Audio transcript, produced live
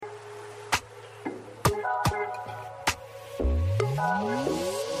All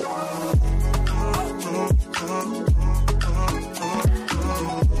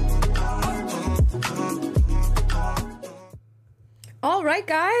right,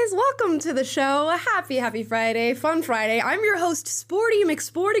 guys, welcome to the show. Happy Friday, fun Friday. I'm your host, Sporty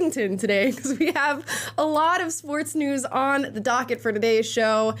McSportington, today because we have a lot of sports news on the docket for today's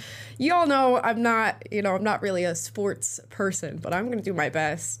show. You all know I'm not really a sports person, but I'm going to do my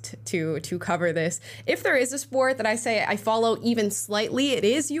best to cover this. If there is a sport that I say I follow even slightly, it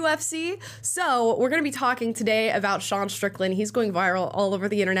is UFC. So we're going to be talking today about Sean Strickland. He's going viral all over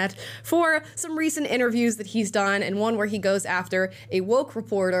the internet for some recent interviews that he's done, and one where he goes after a woke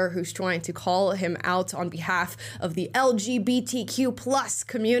reporter who's trying to call him out on behalf of the LGBTQ plus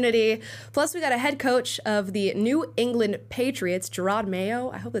community. Plus, we got a head coach of the New England Patriots, Gerard Mayo,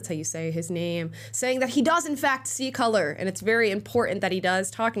 I hope that's how you say his name, saying that he does in fact see color, and it's very important that he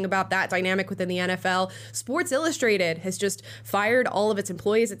does, talking about that dynamic within the NFL. Sports Illustrated has just fired all of its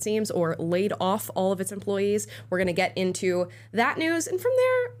employees, it seems, or laid off all of its employees. We're going to get into that news, and from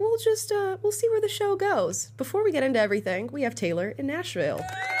there, we'll see where the show goes. Before we get into everything, we have Taylor in Nashville.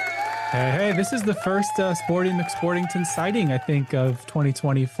 Hey, this is the first Sporty McSportington sighting, I think, of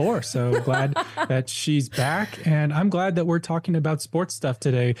 2024. So glad that she's back. And I'm glad that we're talking about sports stuff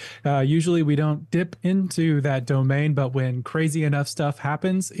today. Usually we don't dip into that domain, but when crazy enough stuff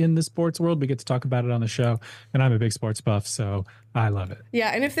happens in the sports world, we get to talk about it on the show. And I'm a big sports buff, so I love it. Yeah,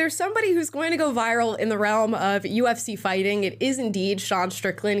 and if there's somebody who's going to go viral in the realm of UFC fighting, it is indeed Sean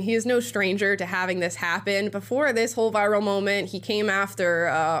Strickland. He is no stranger to having this happen. Before this whole viral moment, he came after,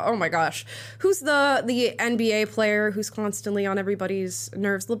 oh my gosh, who's the NBA player who's constantly on everybody's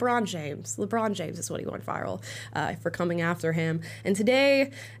nerves? LeBron James. LeBron James is what he went viral for coming after him. And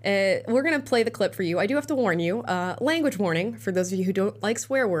today, we're going to play the clip for you. I do have to warn you, language warning for those of you who don't like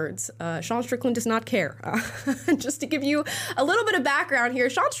swear words. Sean Strickland does not care. Just to give you a little bit of background here,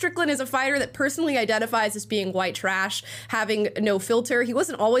 Sean Strickland is a fighter that personally identifies as being white trash, having no filter. He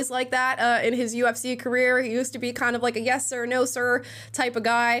wasn't always like that in his UFC career. He used to be kind of like a yes sir, no sir type of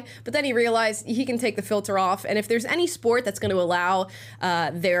guy, but then he realized he can take the filter off. And if there's any sport that's going to allow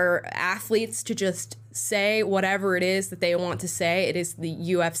their athletes to just say whatever it is that they want to say, it is the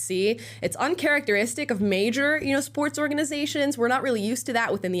UFC. It's uncharacteristic of major, sports organizations. We're not really used to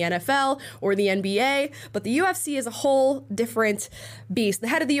that within the NFL or the NBA, but the UFC is a whole different beast. The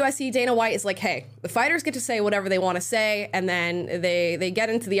head of the UFC, Dana White, is like, hey, the fighters get to say whatever they want to say, and then they get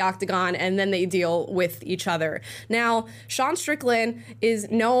into the octagon, and then they deal with each other. Now, Sean Strickland is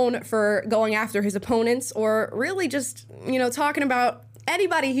known for going after his opponents, or really just, talking about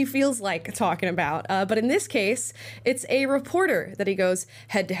anybody he feels like talking about. But in this case, it's a reporter that he goes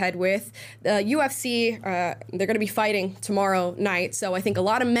head-to-head with. UFC, they're going to be fighting tomorrow night, so I think a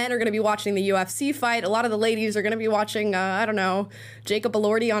lot of men are going to be watching the UFC fight. A lot of the ladies are going to be watching, Jacob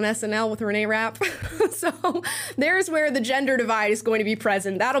Elordi on SNL with Renee Rapp. So there's where the gender divide is going to be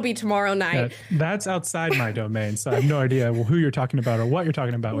present. That'll be tomorrow night. Yeah, that's outside my domain, so I have no idea who you're talking about or what you're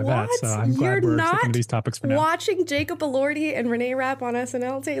talking about with that. So I'm glad we're sticking to these topics for now. Watching Jacob Elordi and Renee Rapp on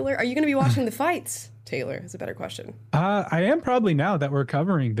SNL, Taylor? Are you going to be watching the fights? Taylor is a better question. I am probably, now that we're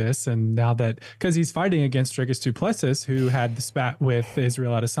covering this, and now that, because he's fighting against Strickland du Plessis, who had the spat with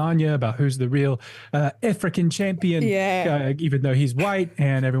Israel Adesanya about who's the real African champion, even though he's white,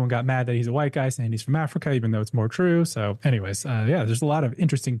 and everyone got mad that he's a white guy saying he's from Africa, even though it's more true. So anyways, there's a lot of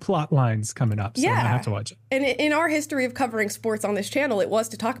interesting plot lines coming up, so I have to watch it. And in our history of covering sports on this channel, it was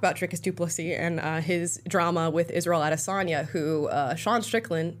to talk about Strickland du Plessis and his drama with Israel Adesanya, who Sean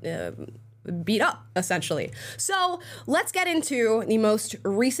Strickland beat up, essentially. So let's get into the most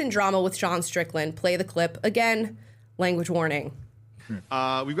recent drama with Sean Strickland. Play the clip. Again, language warning.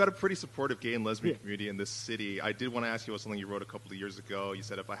 We've got a pretty supportive gay and lesbian community in this city. I did want to ask you about something you wrote a couple of years ago. You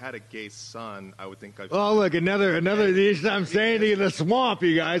said, if I had a gay son, I would think I'd... Oh, look, another I'm saying to you, the swamp,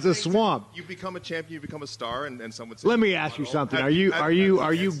 you guys, the swamp. You become a champion, you become a star, and some would say... Let me ask you something. Are you gay? Have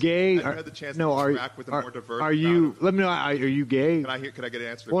you had the chance to interact with a more diverse... Let me know, are you gay? Could I get an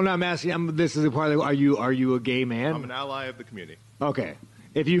answer? Well, no, I'm asking, this is the part of, are you a gay man? I'm an ally of the community. Okay.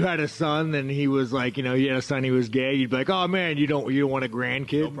 If you had a son and he was like, you had a son, he was gay, you'd be like, oh man, you don't want a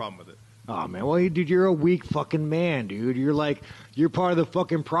grandkid? No problem with it. Oh man, well, dude, you're a weak fucking man, dude. You're part of the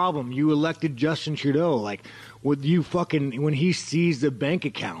fucking problem. You elected Justin Trudeau. Like, when he sees the bank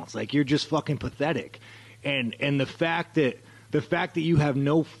accounts, like, you're just fucking pathetic. And the fact that you have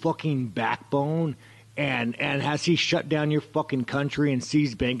no fucking backbone. And has he shut down your fucking country and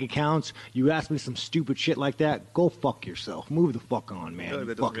seized bank accounts? You ask me some stupid shit like that, go fuck yourself. Move the fuck on, man. I feel like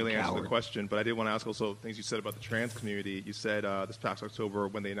that doesn't really answer the question, but I did want to ask also things you said about the trans community. You said this past October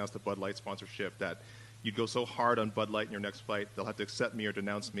when they announced the Bud Light sponsorship that you'd go so hard on Bud Light in your next fight, they'll have to accept me or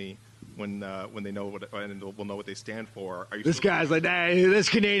denounce me when they know what, and will know what they stand for. Are you This guy's like, hey, this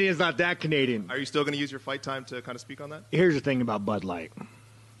Canadian's not that Canadian. Are you still going to use your fight time to kind of speak on that? Here's the thing about Bud Light.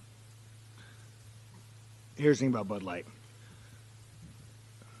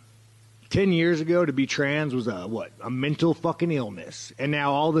 10 years ago, to be trans was a mental fucking illness. And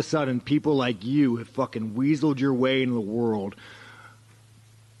now all of a sudden, people like you have fucking weaseled your way into the world.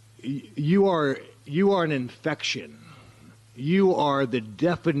 You are an infection. You are the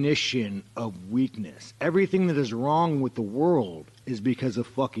definition of weakness. Everything that is wrong with the world is because of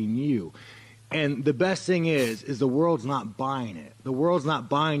fucking you. And the best thing is the world's not buying it. The world's not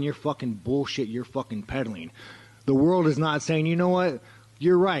buying your fucking bullshit you're fucking peddling. The world is not saying, you know what?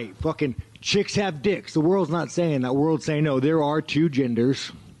 You're right. Fucking chicks have dicks. The world's not saying that. The world's saying, no, there are two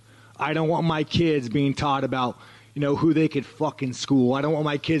genders. I don't want my kids being taught about, who they could fuck in school. I don't want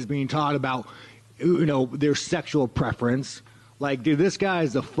my kids being taught about, their sexual preference. Like, dude, this guy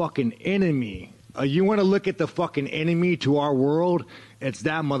is the fucking enemy. You want to look at the fucking enemy to our world? It's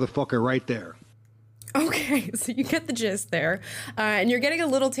that motherfucker right there. Okay, so you get the gist there. And you're getting a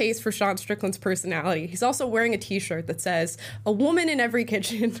little taste for Sean Strickland's personality. He's also wearing a t-shirt that says, "A woman in every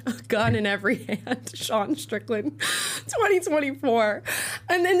kitchen, a gun in every hand, Sean Strickland, 2024.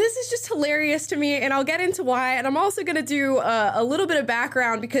 And then this is just hilarious to me, and I'll get into why. And I'm also going to do a little bit of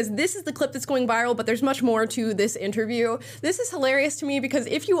background, because this is the clip that's going viral, but there's much more to this interview. This is hilarious to me because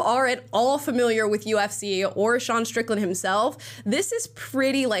if you are at all familiar with UFC or Sean Strickland himself, this is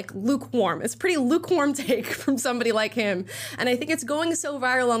pretty lukewarm. It's pretty lukewarm take from somebody like him. And I think it's going so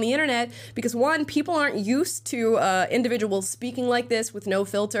viral on the internet because, one, people aren't used to individuals speaking like this with no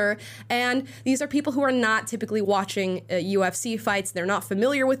filter. And these are people who are not typically watching UFC fights. They're not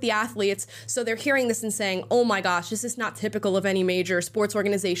familiar with the athletes. So they're hearing this and saying, oh my gosh, this is not typical of any major sports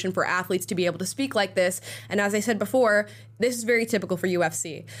organization for athletes to be able to speak like this. And as I said before, this is very typical for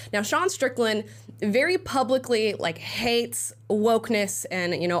UFC. Now, Sean Strickland very publicly hates wokeness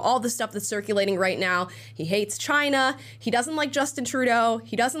and, all the stuff that's circulating right now. He hates China. He doesn't like Justin Trudeau.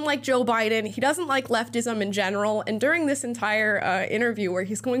 He doesn't like Joe Biden. He doesn't like leftism in general. And during this entire interview where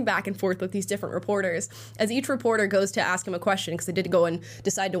he's going back and forth with these different reporters, as each reporter goes to ask him a question, because I did go and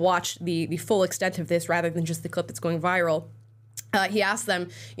decide to watch the full extent of this rather than just the clip that's going viral. He asked them,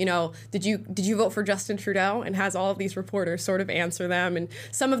 did you vote for Justin Trudeau? And has all of these reporters sort of answer them. And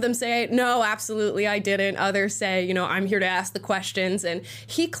some of them say, no, absolutely, I didn't. Others say, I'm here to ask the questions. And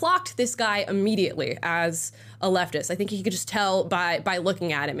he clocked this guy immediately as a leftist. I think he could just tell by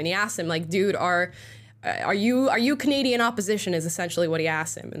looking at him. And he asked him, dude, are you Canadian opposition, is essentially what he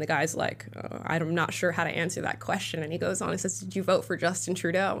asked him. And the guy's like, I'm not sure how to answer that question. And he goes on and says, did you vote for Justin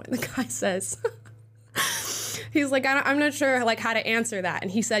Trudeau? And the guy says... He's like, I'm not sure how to answer that. And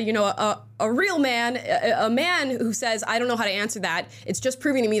he said, a real man, a man who says, I don't know how to answer that, it's just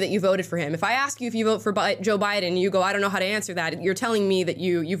proving to me that you voted for him. If I ask you if you vote for Joe Biden and you go, I don't know how to answer that, you're telling me that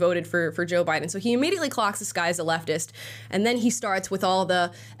you voted for Joe Biden. So he immediately clocks this guy as a leftist. And then he starts with all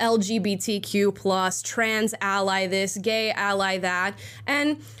the LGBTQ plus, trans ally this, gay ally that.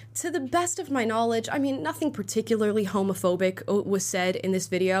 And to the best of my knowledge, nothing particularly homophobic was said in this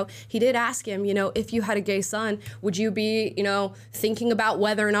video. He did ask him, if you had a gay son, would you be, thinking about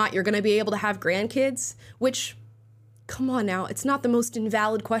whether or not you're going to be able to have grandkids? Which, come on now, it's not the most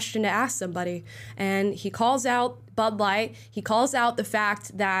invalid question to ask somebody. And he calls out Bud Light. He calls out the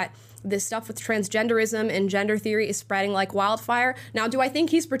fact that this stuff with transgenderism and gender theory is spreading like wildfire. Now, do I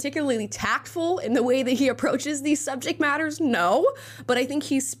think he's particularly tactful in the way that he approaches these subject matters? No. But I think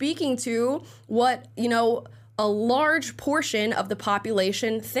he's speaking to what, a large portion of the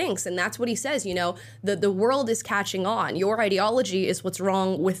population thinks. And that's what he says, the world is catching on. Your ideology is what's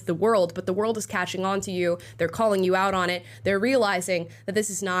wrong with the world, but the world is catching on to you. They're calling you out on it. They're realizing that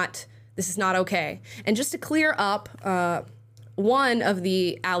this is not okay. And just to clear up, one of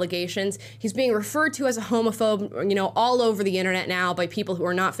the allegations, he's being referred to as a homophobe, all over the internet now by people who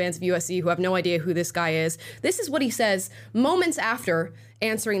are not fans of USC, who have no idea who this guy is. This is what he says moments after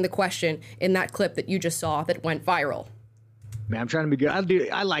answering the question in that clip that you just saw that went viral. Man, I'm trying to be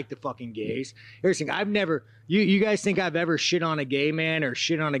good. I like the fucking gays. Here's the thing. I've never, you guys think I've ever shit on a gay man or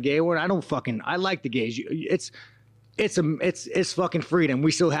shit on a gay woman? I like the gays. It's fucking freedom.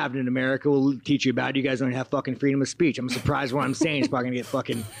 We still have it in America. We'll teach you about it. You guys don't have fucking freedom of speech. I'm surprised what I'm saying is probably gonna get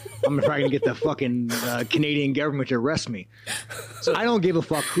fucking. I'm probably gonna get the fucking Canadian government to arrest me. So I don't give a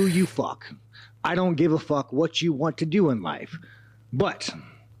fuck who you fuck. I don't give a fuck what you want to do in life. But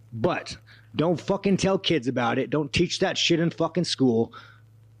don't fucking tell kids about it. Don't teach that shit in fucking school.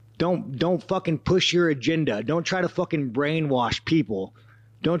 Don't fucking push your agenda. Don't try to fucking brainwash people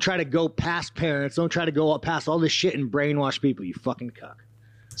Don't try to go past parents. Don't try to go past all this shit and brainwash people, you fucking cuck.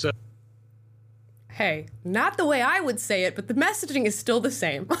 So. Hey, not the way I would say it, but the messaging is still the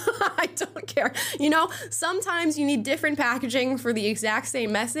same. I don't care. You know, sometimes you need different packaging for the exact same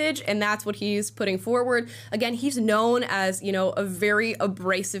message, and that's what he's putting forward. Again, he's known as, you know, a very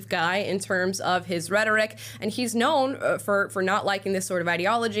abrasive guy in terms of his rhetoric, and he's known for not liking this sort of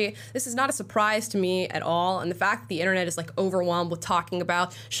ideology. This is not a surprise to me at all, and the fact that the internet is, like, overwhelmed with talking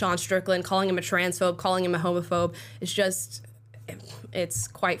about Sean Strickland, calling him a transphobe, calling him a homophobe, is just... it's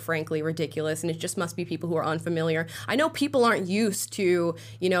quite frankly ridiculous, and it just must be people who are unfamiliar. I know people aren't used to,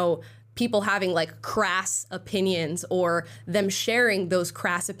 you know, people having like crass opinions or them sharing those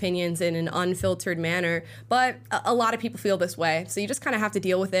crass opinions in an unfiltered manner, but a lot of people feel this way. So you just kind of have to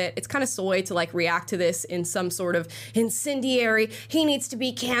deal with it. It's kind of soy to like react to this in some sort of incendiary, he needs to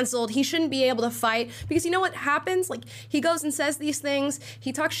be canceled, he shouldn't be able to fight, because you know what happens? Like, he goes and says these things,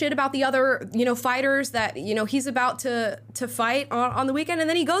 he talks shit about the other, you know, fighters that, you know, he's about to fight on the weekend, and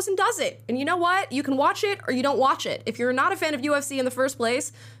then he goes and does it. And you know what? You can watch it or you don't watch it. If you're not a fan of UFC in the first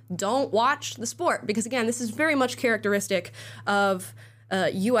place, don't watch the sport, because again, this is very much characteristic of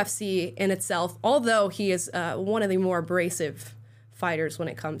UFC in itself, although he is one of the more abrasive fighters when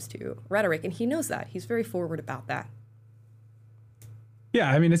it comes to rhetoric, and he knows that. He's very forward about that. Yeah,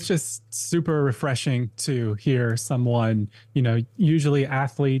 I mean, it's just super refreshing to hear someone, you know, usually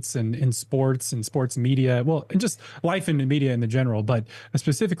athletes and in sports and sports media, well, and just life in the media in the general, but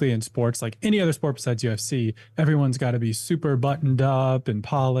specifically in sports, like any other sport besides UFC, everyone's got to be super buttoned up and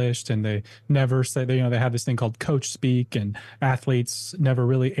polished, and they never say, you know, they have this thing called coach speak, and athletes never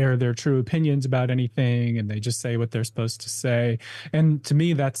really air their true opinions about anything, and they just say what they're supposed to say. And to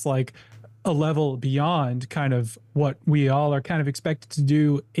me, that's like a level beyond kind of what we all are kind of expected to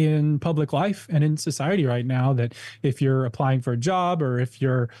do in public life and in society right now, that if you're applying for a job or if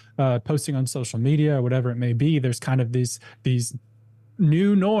you're posting on social media or whatever it may be, there's kind of these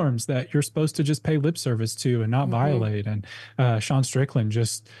new norms that you're supposed to just pay lip service to and not violate. And Sean Strickland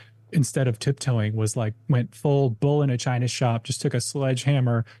just, instead of tiptoeing, was like, went full bull in a china shop, just took a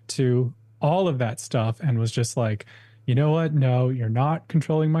sledgehammer to all of that stuff and was just like, you know what? No, you're not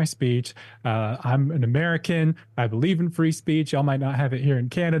controlling my speech. I'm an American. I believe in free speech. Y'all might not have it here in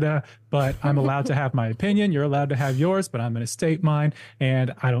Canada, but I'm allowed to have my opinion. You're allowed to have yours, but I'm going to state mine.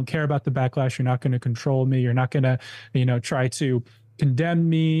 And I don't care about the backlash. You're not going to control me. You're not going to, you know, try to condemn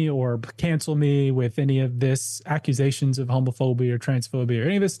me or cancel me with any of this accusations of homophobia or transphobia or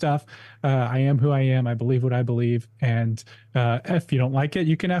any of this stuff. I am who I am. I believe what I believe. And if you don't like it,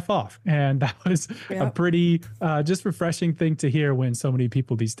 you can F off. And that was a pretty just refreshing thing to hear when so many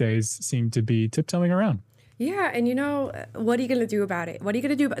people these days seem to be tiptoeing around. Yeah, and you know, what are you going to do about it? What are you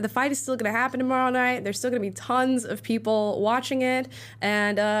going to do? The fight is still going to happen tomorrow night. There's still going to be tons of people watching it,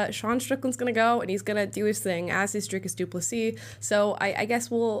 and Sean Strickland's going to go, and he's going to do his thing, as is Dricus du Plessis. So I guess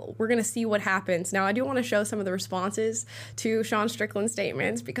we're going to see what happens. Now, I do want to show some of the responses to Sean Strickland's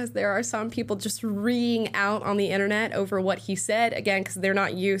statements, because there are some people just reeing out on the internet over what he said, again, because they're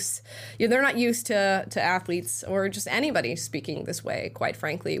not used to athletes or just anybody speaking this way, quite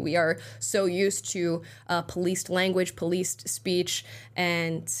frankly. We are so used to policed language, policed speech,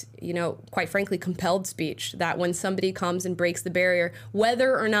 and, you know, quite frankly, compelled speech, that when somebody comes and breaks the barrier,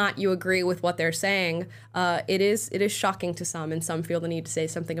 whether or not you agree with what they're saying, it is shocking to some, and some feel the need to say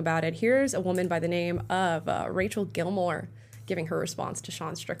something about it. Here's a woman by the name of Rachel Gilmore giving her response to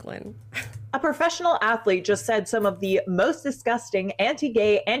Sean Strickland. A professional athlete just said some of the most disgusting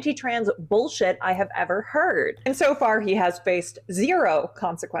anti-gay, anti-trans bullshit I have ever heard. And so far, he has faced 0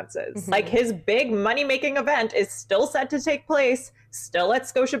 consequences. Like, his big money-making event is still set to take place, still at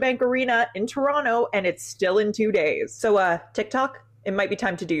Scotiabank Arena in Toronto, and it's still in 2 days. So, TikTok, it might be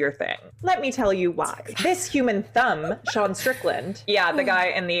time to do your thing. Let me tell you why. This human thumb, Sean Strickland, yeah, the guy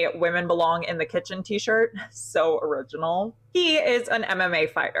in the Women Belong in the Kitchen t-shirt, so original. He is an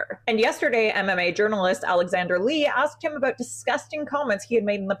MMA fighter. And yesterday, MMA journalist Alexander Lee asked him about disgusting comments he had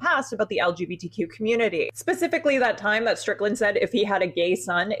made in the past about the LGBTQ community. Specifically, that time that Strickland said if he had a gay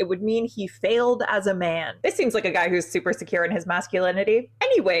son, it would mean he failed as a man. This seems like a guy who's super secure in his masculinity.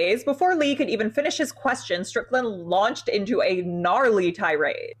 Anyways, before Lee could even finish his question, Strickland launched into a gnarly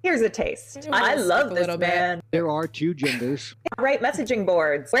tirade. Here's a taste. I love this man. There are 2 genders. Right, messaging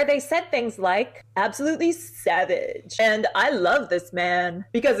boards, where they said things like, absolutely savage, and I love this man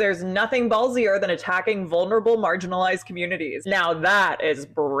because there's nothing ballsier than attacking vulnerable, marginalized communities. Now that is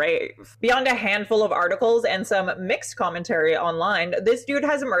brave. Beyond a handful of articles and some mixed commentary online, this dude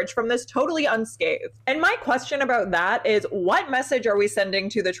has emerged from this totally unscathed. And my question about that is, what message are we sending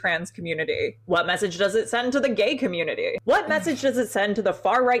to the trans community? What message does it send to the gay community? What message does it send to the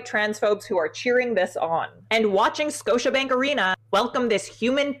far-right transphobes who are cheering this on and watching Scotiabank Arena welcome this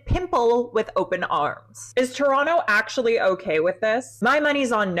human pimple with open arms? Is Toronto actually okay with this? My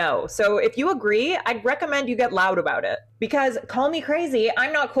money's on no. So if you agree, I'd recommend you get loud about it. Because call me crazy,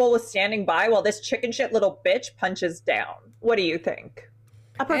 I'm not cool with standing by while this chicken shit little bitch punches down. What do you think?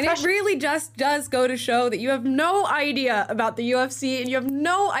 And it really just does go to show that you have no idea about the UFC and you have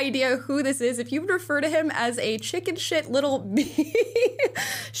no idea who this is. If you refer to him as a chicken shit little bee,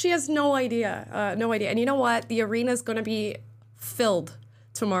 she has no idea. No idea. And you know what? The arena is going to be filled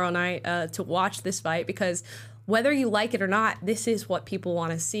tomorrow night to watch this fight, because whether you like it or not, this is what people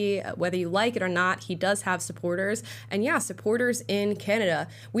want to see. Whether you like it or not, he does have supporters. And yeah, supporters in Canada.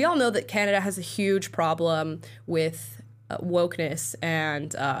 We all know that Canada has a huge problem with wokeness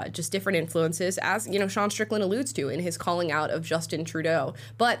and just different influences, as you know, Sean Strickland alludes to in his calling out of Justin Trudeau.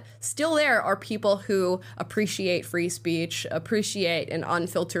 But still, there are people who appreciate free speech, appreciate an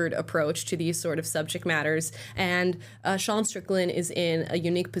unfiltered approach to these sort of subject matters. And Sean Strickland is in a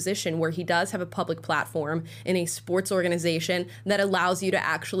unique position where he does have a public platform in a sports organization that allows you to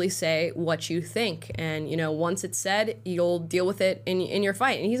actually say what you think. And you know, once it's said, you'll deal with it in your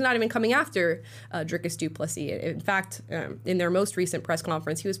fight. And he's not even coming after Dricus du Plessis. In fact, in their most recent press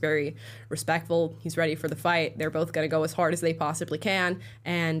conference, he was very respectful. He's ready for the fight. They're both going to go as hard as they possibly can.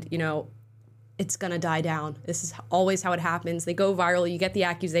 And, you know, it's going to die down. This is always how it happens. They go viral. You get the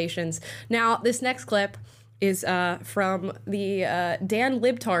accusations. Now, this next clip is from the Dan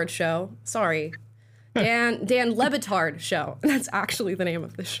Libtard show. Sorry. Dan Lebitard show. That's actually the name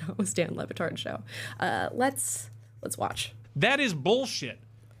of the show. It's Dan Lebitard show. Let's watch. That is bullshit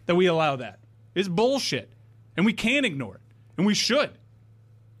that we allow that. It's bullshit. And we can't ignore it. And we should.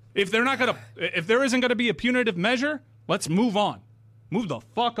 If there isn't gonna be a punitive measure, let's move on. Move the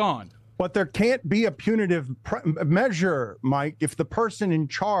fuck on. But there can't be a punitive measure, Mike, if the person in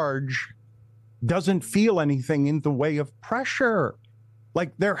charge doesn't feel anything in the way of pressure.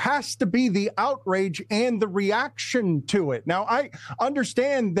 Like, there has to be the outrage and the reaction to it. Now, I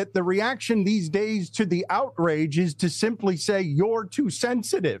understand that the reaction these days to the outrage is to simply say, you're too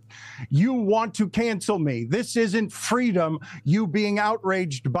sensitive. You want to cancel me. This isn't freedom, you being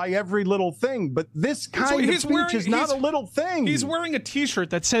outraged by every little thing. But this kind of speech is not a little thing. He's wearing a T-shirt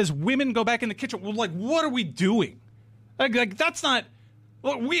that says, women go back in the kitchen. Well, like, what are we doing? Like that's not...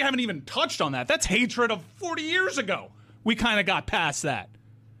 Well, we haven't even touched on that. That's hatred of 40 years ago. We kind of got past that.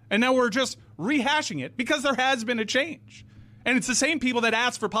 And now we're just rehashing it because there has been a change. And it's the same people that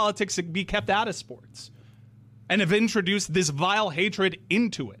ask for politics to be kept out of sports and have introduced this vile hatred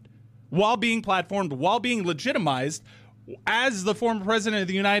into it while being platformed, while being legitimized, as the former president of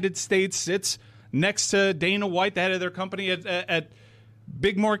the United States sits next to Dana White, the head of their company, at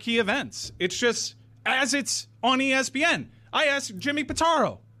big marquee events. It's just, as it's on ESPN. I asked Jimmy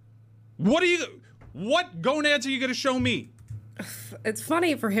Pitaro, what gonads are you going to show me? It's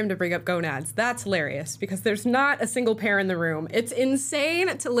funny for him to bring up gonads. That's hilarious because there's not a single pair in the room. It's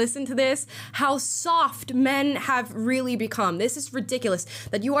insane to listen to this, how soft men have really become. This is ridiculous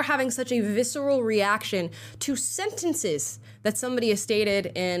that you are having such a visceral reaction to sentences that somebody has stated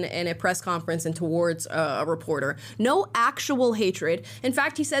in a press conference and towards a reporter. No actual hatred. In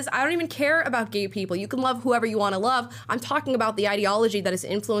fact, he says, I don't even care about gay people. You can love whoever you want to love. I'm talking about the ideology that is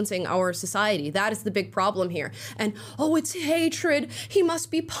influencing our society. That is the big problem here. And, oh, it's hatred. He must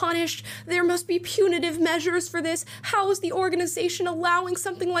be punished. There must be punitive measures for this. How is the organization allowing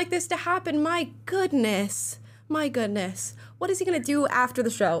something like this to happen? My goodness. My goodness. What is he going to do after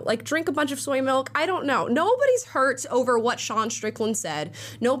the show? Like, drink a bunch of soy milk? I don't know. Nobody's hurt over what Sean Strickland said.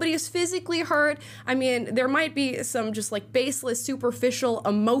 Nobody is physically hurt. I mean, there might be some just like baseless, superficial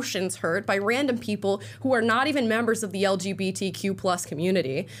emotions hurt by random people who are not even members of the LGBTQ plus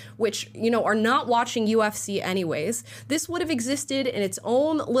community, which, you know, are not watching UFC anyways. This would have existed in its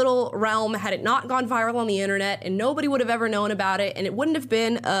own little realm had it not gone viral on the internet, and nobody would have ever known about it, and it wouldn't have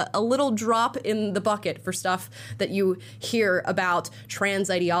been a little drop in the bucket for stuff that you hear about trans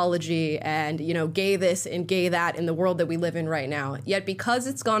ideology and, you know, gay this and gay that in the world that we live in right now. Yet because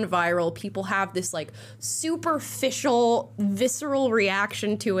it's gone viral, people have this like superficial, visceral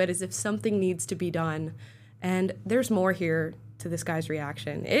reaction to it as if something needs to be done. And there's more here to this guy's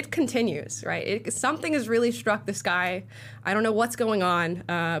reaction. It continues, right? Something has really struck this guy. I don't know what's going on,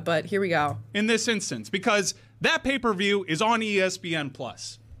 but here we go. In this instance, because That pay-per-view is on ESPN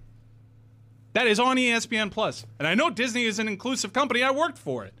Plus. That is on ESPN Plus. And I know Disney is an inclusive company. I worked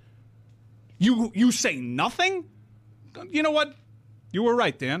for it. You say nothing? You know what? You were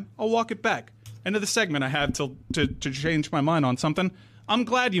right, Dan. I'll walk it back. End of the segment. I have to change my mind on something. I'm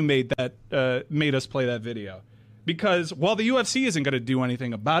glad you made us play that video. Because while the UFC isn't going to do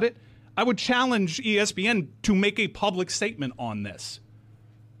anything about it, I would challenge ESPN to make a public statement on this.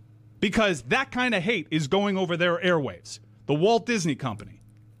 Because that kind of hate is going over their airwaves. The Walt Disney Company.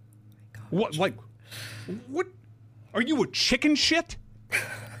 What are you, a chicken shit?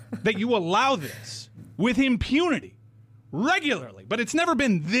 That you allow this with impunity regularly, but it's never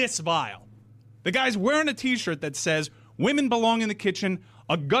been this vile. The guy's wearing a t-shirt that says women belong in the kitchen,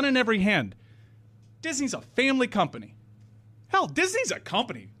 a gun in every hand. Disney's a family company. Hell, Disney's a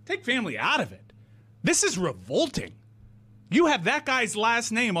company. Take family out of it. This is revolting. You have that guy's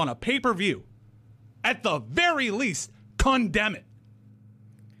last name on a pay-per-view. At the very least, condemn it.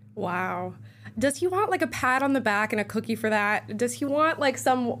 Wow. Does he want like a pat on the back and a cookie for that? Does he want like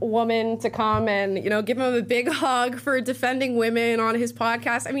some woman to come and, give him a big hug for defending women on his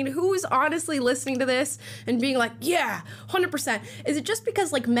podcast? I mean, who's honestly listening to this and being like, yeah, 100%? Is it just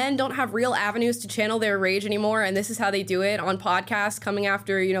because like men don't have real avenues to channel their rage anymore and this is how they do it on podcasts coming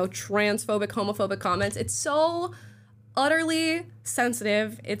after, transphobic, homophobic comments? It's so utterly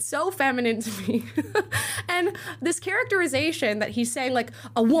sensitive. It's so feminine to me. And this characterization that he's saying like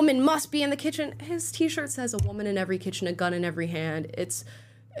a woman must be in the kitchen. His t-shirt says a woman in every kitchen, a gun in every hand. It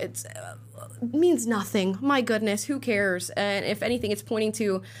means nothing. My goodness, who cares? And if anything, it's pointing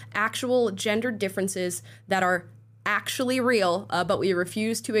to actual gender differences that are actually real, but we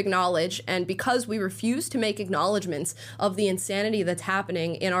refuse to acknowledge. And because we refuse to make acknowledgments of the insanity that's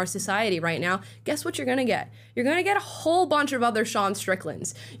happening in our society right now, guess what you're going to get? You're going to get a whole bunch of other Sean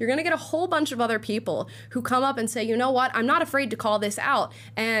Stricklands. You're going to get a whole bunch of other people who come up and say, you know what, I'm not afraid to call this out.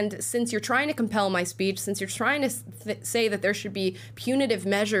 And since you're trying to compel my speech, since you're trying to say that there should be punitive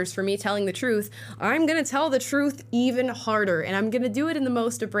measures for me telling the truth, I'm going to tell the truth even harder. And I'm going to do it in the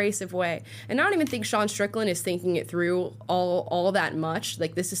most abrasive way. And I don't even think Sean Strickland is thinking it through all that much.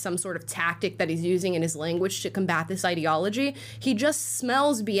 Like this is some sort of tactic that he's using in his language to combat this ideology. He just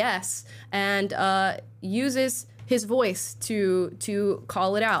smells BS and uses his voice to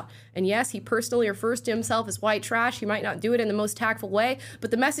call it out. And yes, he personally refers to himself as white trash. He might not do it in the most tactful way,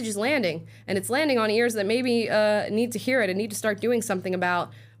 but the message is landing, and it's landing on ears that maybe need to hear it and need to start doing something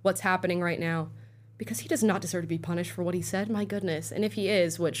about what's happening right now. Because he does not deserve to be punished for what he said, my goodness. And if he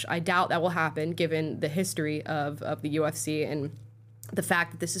is, which I doubt that will happen given the history of the UFC and the fact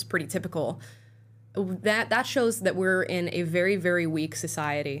that this is pretty typical, that shows that we're in a very, very weak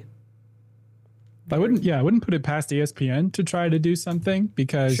society. I wouldn't put it past ESPN to try to do something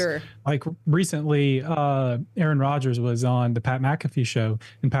because like recently Aaron Rodgers was on the Pat McAfee show,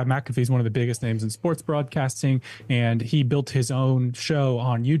 and Pat McAfee is one of the biggest names in sports broadcasting, and he built his own show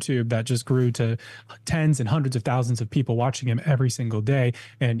on YouTube that just grew to tens and hundreds of thousands of people watching him every single day,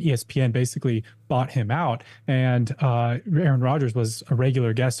 and ESPN basically bought him out. And Aaron Rodgers was a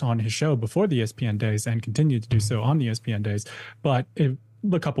regular guest on his show before the ESPN days and continued to do so on the ESPN days. But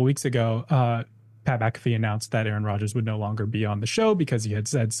a couple weeks ago, Pat McAfee announced that Aaron Rodgers would no longer be on the show because he had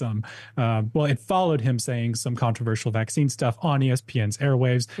said some, it followed him saying some controversial vaccine stuff on ESPN's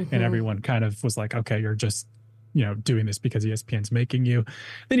airwaves. Mm-hmm. And everyone kind of was like, okay, you're just, doing this because ESPN's making you.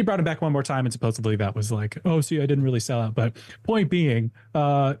 Then he brought him back one more time, and supposedly that was like, oh, see, I didn't really sell out. But point being,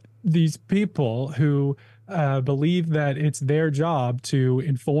 these people who believe that it's their job to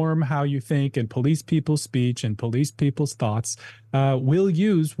inform how you think and police people's speech and police people's thoughts will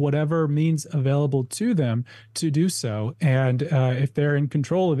use whatever means available to them to do so. And if they're in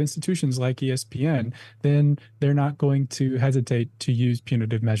control of institutions like ESPN, then they're not going to hesitate to use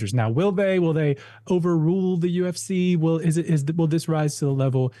punitive measures. Now, will they overrule the UFC? Will this rise to the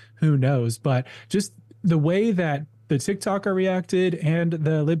level? Who knows? But just the way that the TikToker reacted and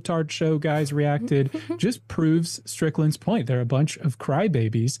the Libtard Show guys reacted just proves Strickland's point. They're a bunch of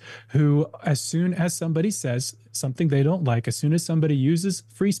crybabies who, as soon as somebody says something they don't like, as soon as somebody uses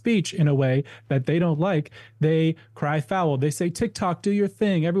free speech in a way that they don't like, they cry foul. They say, TikTok, do your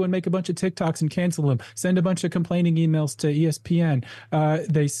thing. Everyone make a bunch of TikToks and cancel them. Send a bunch of complaining emails to ESPN.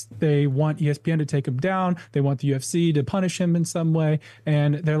 They want ESPN to take him down. They want the UFC to punish him in some way.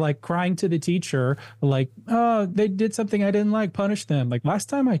 And they're like crying to the teacher, like, oh, they did something I didn't like, punish them. Like last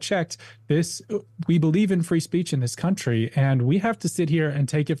time I checked this, we believe in free speech in this country, and we have to sit here and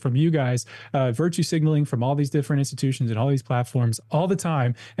take it from you guys, virtue signaling from all these different institutions and all these platforms all the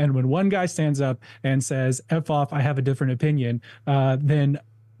time. And when one guy stands up and says, F off, I have a different opinion, then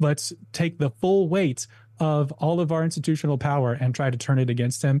let's take the full weight of all of our institutional power and try to turn it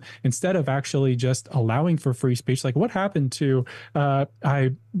against him instead of actually just allowing for free speech. Like, what happened to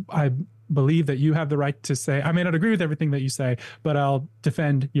I believe that you have the right to say, I may not agree with everything that you say, but I'll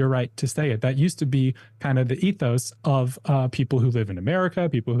defend your right to say it. That used to be kind of the ethos of people who live in America,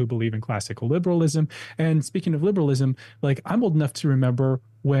 people who believe in classical liberalism. And speaking of liberalism, like, I'm old enough to remember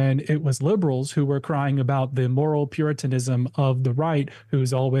when it was liberals who were crying about the moral puritanism of the right,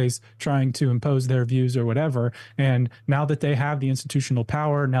 who's always trying to impose their views or whatever. And now that they have the institutional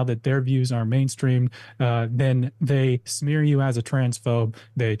power, now that their views are mainstream, then they smear you as a transphobe.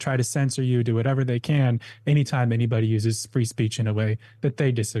 They try to censor you, do whatever they can anytime anybody uses free speech in a way that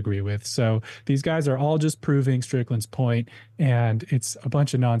they disagree with. So these guys are all just proving Strickland's point, and it's a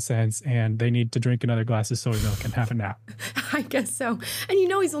bunch of nonsense, and they need to drink another glass of soy milk and have a nap. I guess so. And you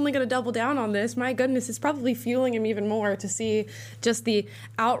know he's only going to double down on this. My goodness, it's probably fueling him even more to see just the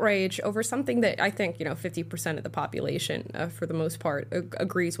outrage over something that I think, 50% of the population, for the most part,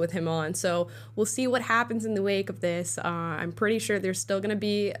 agrees with him on. So we'll see what happens in the wake of this. I'm pretty sure there's still going to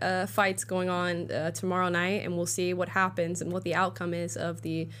be fights going on tomorrow night, and we'll see what happens and what the outcome is of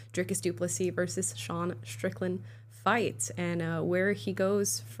the Dricus du Plessis versus Sean Strickland fight and where he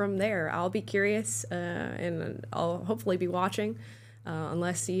goes from there. I'll be curious and I'll hopefully be watching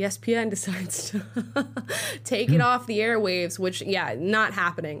unless ESPN decides to take it off the airwaves, which, not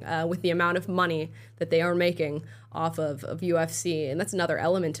happening with the amount of money that they are making off of UFC. And that's another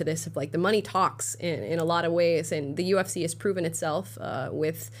element to this of like the money talks in a lot of ways. And the UFC has proven itself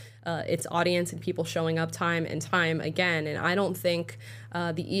with its audience and people showing up time and time again. And I don't think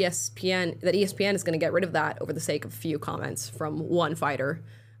ESPN is going to get rid of that over the sake of a few comments from one fighter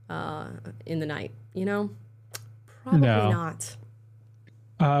in the night. Probably not.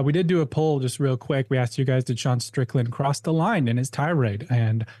 We did do a poll just real quick. We asked you guys, did Sean Strickland cross the line in his tirade?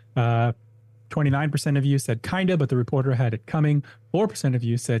 And 29% of you said kinda, but the reporter had it coming. 4% of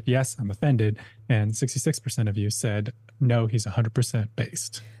you said, yes, I'm offended. And 66% of you said, no, he's 100%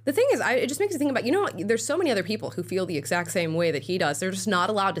 based. The thing is, it just makes me think about, there's so many other people who feel the exact same way that he does. They're just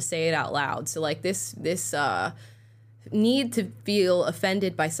not allowed to say it out loud. So like this need to feel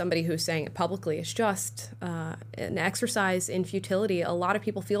offended by somebody who's saying it publicly is just an exercise in futility. A lot of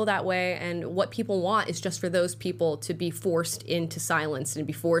people feel that way, and what people want is just for those people to be forced into silence and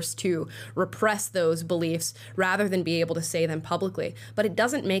be forced to repress those beliefs rather than be able to say them publicly. But it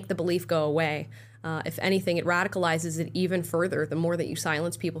doesn't make the belief go away. If anything, it radicalizes it even further the more that you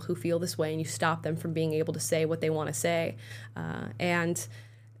silence people who feel this way and you stop them from being able to say what they want to say. And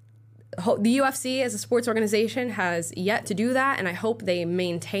the UFC as a sports organization has yet to do that, and I hope they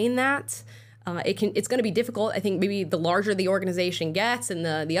maintain that. It's going to be difficult. I think maybe the larger the organization gets and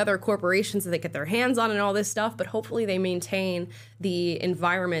the other corporations that they get their hands on and all this stuff, but hopefully they maintain the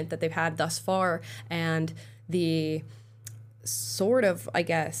environment that they've had thus far and the sort of, I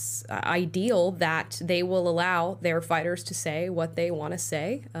guess, ideal that they will allow their fighters to say what they want to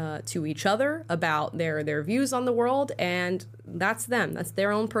say to each other about their views on the world, and that's them. That's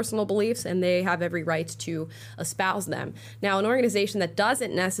their own personal beliefs, and they have every right to espouse them. Now, an organization that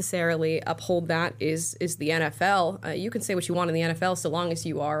doesn't necessarily uphold that is the NFL. You can say what you want in the NFL so long as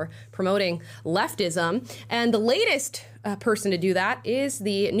you are promoting leftism, and the latest person to do that is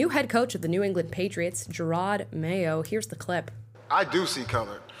the new head coach of the New England Patriots, Gerard Mayo. Here's the clip. I do see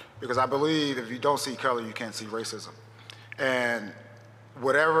color because I believe if you don't see color, you can't see racism. And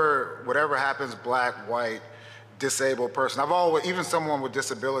whatever happens, black, white, disabled person, I've always, even someone with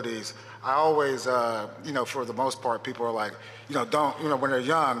disabilities, I always, for the most part, people are like, when they're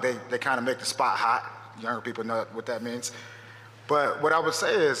young, they kind of make the spot hot. Younger people know what that means. But what I would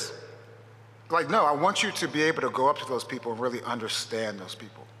say is, no, I want you to be able to go up to those people and really understand those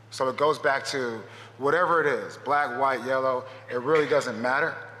people. So it goes back to whatever it is, black, white, yellow, it really doesn't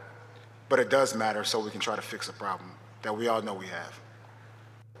matter, but it does matter so we can try to fix a problem that we all know we have.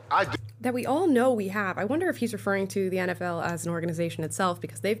 That we all know we have. I wonder if he's referring to the NFL as an organization itself,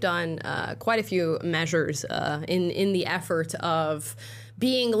 because they've done quite a few measures in the effort of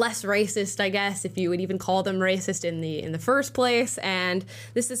being less racist, I guess, if you would even call them racist in the first place. And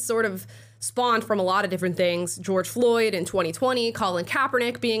this is sort of spawned from a lot of different things. George Floyd in 2020, Colin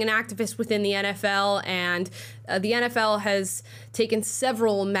Kaepernick being an activist within the NFL, and the NFL has taken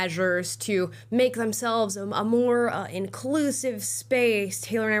several measures to make themselves a more inclusive space.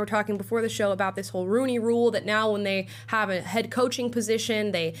 Taylor and I were talking before the show about this whole Rooney Rule, that now when they have a head coaching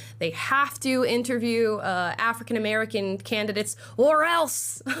position, they have to interview African-American candidates or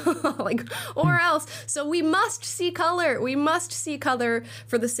else. or else. So we must see color. We must see color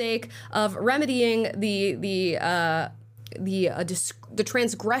for the sake of remedying the the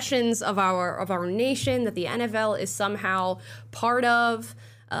transgressions of our nation that the NFL is somehow part of.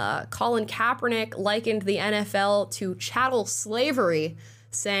 Colin Kaepernick likened the NFL to chattel slavery,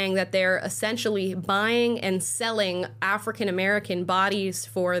 saying that they're essentially buying and selling African-American bodies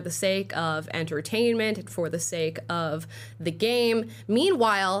for the sake of entertainment and for the sake of the game.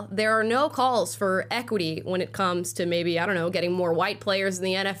 Meanwhile, there are no calls for equity when it comes to maybe, I don't know, getting more white players in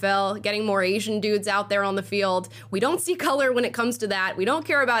the NFL, getting more Asian dudes out there on the field. We don't see color when it comes to that. We don't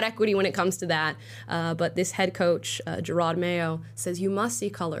care about equity when it comes to that. But this head coach, Gerard Mayo, says you must see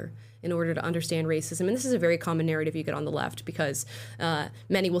color in order to understand racism. And this is a very common narrative you get on the left, because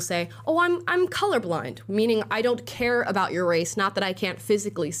many will say, oh, I'm colorblind, meaning I don't care about your race, not that I can't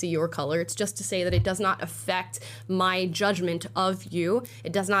physically see your color. It's just to say that it does not affect my judgment of you.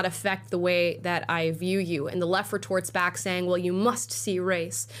 It does not affect the way that I view you. And the left retorts back saying, well, you must see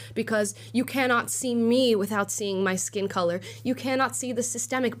race because you cannot see me without seeing my skin color. You cannot see the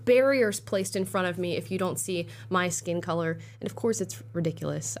systemic barriers placed in front of me if you don't see my skin color. And of course, it's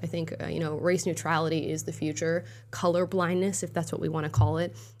ridiculous. I think race neutrality is the future. Color blindness, if that's what we want to call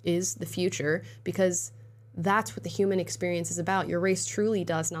it, is the future, because that's what the human experience is about. Your race truly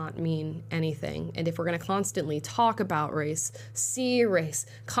does not mean anything. And if we're going to constantly talk about race, see race,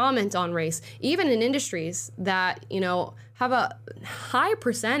 comment on race, even in industries that, have a high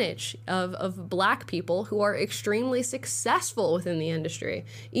percentage of black people who are extremely successful within the industry,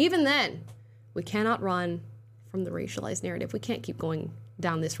 even then, we cannot run from the racialized narrative. We can't keep going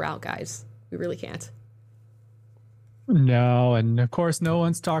down this route, guys. We really can't. No, and of course, no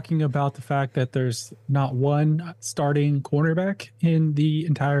one's talking about the fact that there's not one starting cornerback in the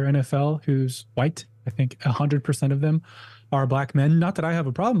entire NFL who's white. I think 100% of them are black men. Not that I have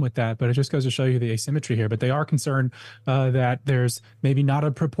a problem with that, but it just goes to show you the asymmetry here. But they are concerned that there's maybe not a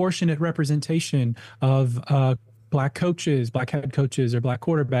proportionate representation of black coaches, black head coaches, or black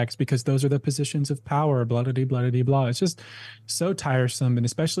quarterbacks, because those are the positions of power, blah, blah, blah, blah, blah. It's just so tiresome. And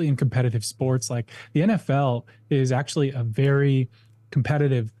especially in competitive sports, like the NFL is actually a very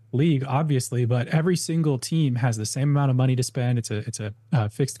competitive league, obviously, but every single team has the same amount of money to spend. It's a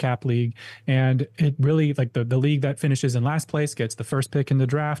fixed cap league. And it really, like the league that finishes in last place gets the first pick in the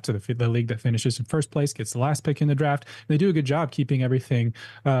draft. So the league that finishes in first place gets the last pick in the draft. They do a good job keeping everything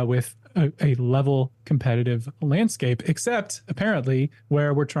with a level competitive landscape, except apparently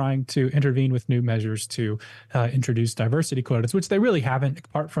where we're trying to intervene with new measures to introduce diversity quotas, which they really haven't,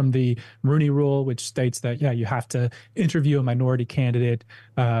 apart from the Rooney Rule, which states that, you have to interview a minority candidate.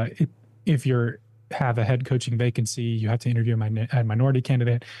 If you're have a head coaching vacancy, you have to interview a minority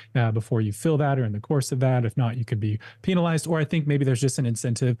candidate before you fill that, or in the course of that. If not, you could be penalized. Or I think maybe there's just an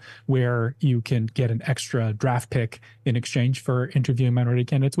incentive where you can get an extra draft pick in exchange for interviewing minority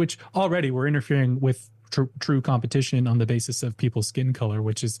candidates, which already we're interfering with true competition on the basis of people's skin color,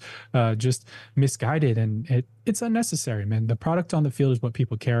 which is just misguided, and it's unnecessary, man. The product on the field is what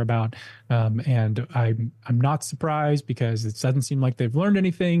people care about, and I'm not surprised, because it doesn't seem like they've learned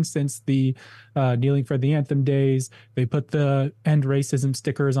anything since the kneeling for the anthem days. They put the end racism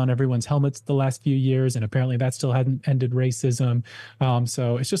stickers on everyone's helmets the last few years, and apparently that still hadn't ended racism.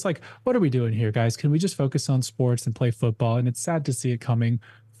 So it's just like, what are we doing here, guys? Can we just focus on sports and play football? And it's sad to see it coming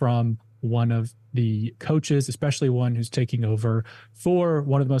from one of the coaches, especially one who's taking over for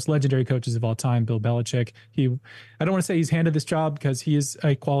one of the most legendary coaches of all time, Bill Belichick. I don't want to say he's handed this job, because he is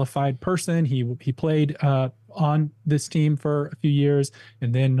a qualified person. He played on this team for a few years,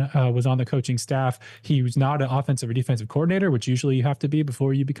 and then was on the coaching staff. He was not an offensive or defensive coordinator, which usually you have to be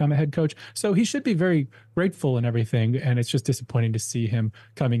before you become a head coach. So he should be very grateful and everything. And it's just disappointing to see him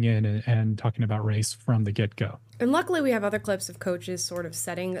coming in and talking about race from the get-go. And luckily, we have other clips of coaches sort of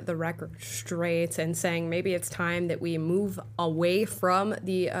setting the record straight and saying maybe it's time that we move away from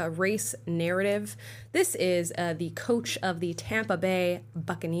the race narrative. This is the coach of the Tampa Bay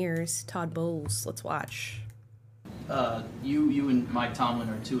Buccaneers, Todd Bowles. Let's watch. You and Mike Tomlin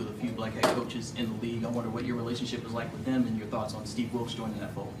are two of the few black head coaches in the league. I wonder what your relationship is like with them, and your thoughts on Steve Wilks joining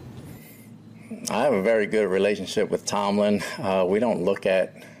that fold. I have a very good relationship with Tomlin. We don't look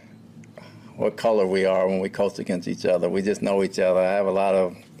at what color we are when we coach against each other. We just know each other. I have a lot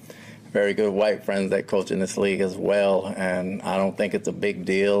of very good white friends that coach in this league as well, and I don't think it's a big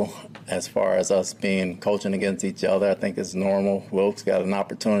deal as far as us coaching against each other. I think it's normal. Wilks got an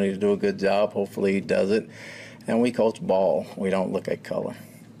opportunity to do a good job. Hopefully he does it. And we coach ball. We don't look at color.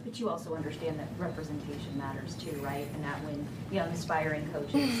 But you also understand that representation matters too, right? And that when young aspiring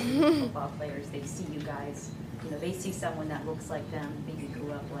coaches and football players, they see you guys, they see someone that looks like them, maybe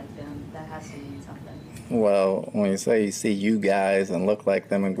grew up like them, that has to mean something. Well, when you say you see you guys and look like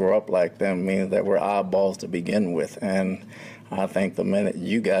them and grow up like them, means that we're oddballs to begin with. And I think the minute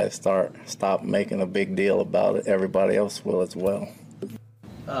you guys stop making a big deal about it, everybody else will as well.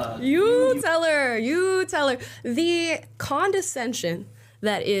 You tell her. The condescension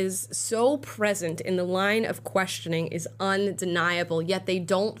that is so present in the line of questioning is undeniable, yet they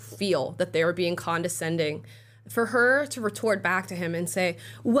don't feel that they are being condescending. For her to retort back to him and say,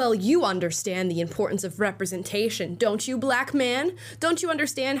 well, you understand the importance of representation, don't you, black man? Don't you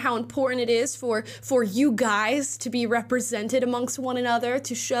understand how important it is for you guys to be represented amongst one another,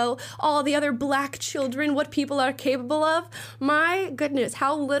 to show all the other black children what people are capable of? My goodness,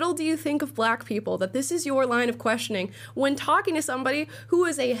 how little do you think of black people that this is your line of questioning when talking to somebody who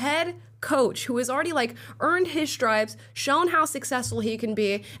is a head coach, who has already earned his stripes, shown how successful he can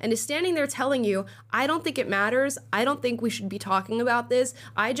be, and is standing there telling you, I don't think it matters. I don't think we should be talking about this.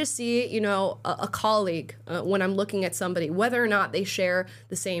 I just see, a colleague when I'm looking at somebody, whether or not they share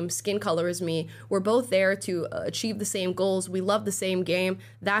the same skin color as me. We're both there to achieve the same goals. We love the same game.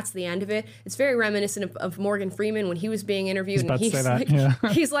 That's the end of it. It's very reminiscent of Morgan Freeman when he was being interviewed.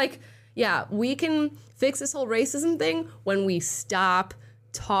 He's like, yeah, we can fix this whole racism thing when we stop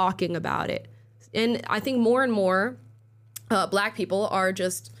talking about it. And I think more and more black people are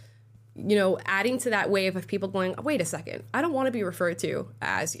just, adding to that wave of people going, wait a second, I don't want to be referred to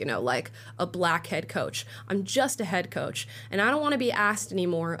as, a black head coach. I'm just a head coach. And I don't want to be asked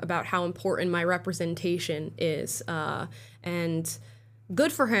anymore about how important my representation is. And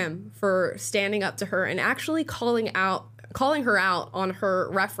good for him for standing up to her and actually calling her out on her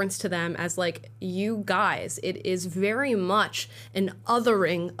reference to them as you guys. It is very much an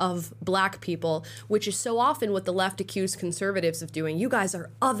othering of black people, which is so often what the left accused conservatives of doing. You guys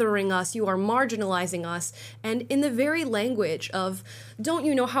are othering us, you are marginalizing us. And in the very language of, don't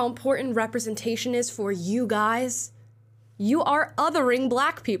you know how important representation is for you guys? You are othering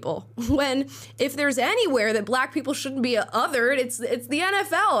black people, when if there's anywhere that black people shouldn't be othered, it's the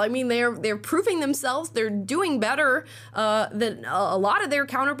NFL. I mean, they're proving themselves. They're doing better than a lot of their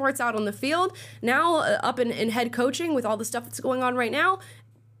counterparts out on the field. Now up in head coaching with all the stuff that's going on right now,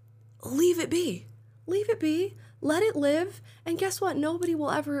 leave it be. Leave it be. Let it live. And guess what? Nobody will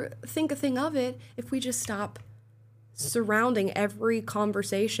ever think a thing of it if we just stop surrounding every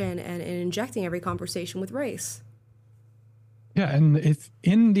conversation and injecting every conversation with race. Yeah, and if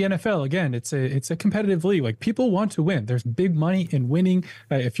in the NFL, again, it's a competitive league. People want to win. There's big money in winning.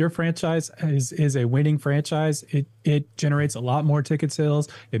 If your franchise is a winning franchise, it generates a lot more ticket sales.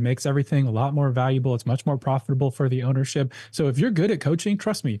 It makes everything a lot more valuable. It's much more profitable for the ownership. So if you're good at coaching,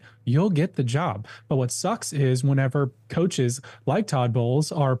 trust me, you'll get the job. But what sucks is whenever coaches like Todd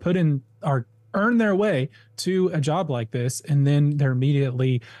Bowles are earn their way to a job like this, and then they're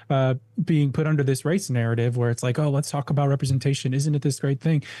immediately being put under this race narrative where it's oh, let's talk about representation. Isn't it this great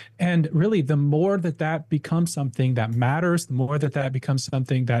thing? And really, the more that becomes something that matters, the more that becomes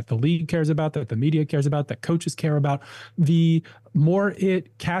something that the league cares about, that the media cares about, that coaches care about, the more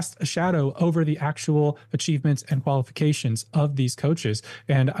it casts a shadow over the actual achievements and qualifications of these coaches.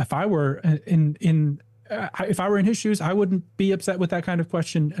 And if I were if I were in his shoes, I wouldn't be upset with that kind of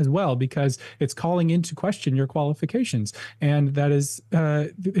question as well, because it's calling into question your qualifications. And that is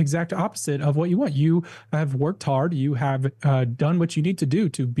the exact opposite of what you want. You have worked hard. You have done what you need to do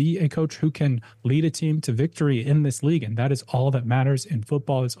to be a coach who can lead a team to victory in this league. And that is all that matters in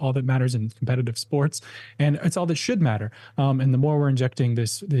football. It's all that matters in competitive sports. And it's all that should matter. And the more we're injecting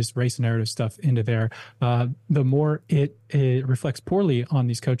this race narrative stuff into there, the more it reflects poorly on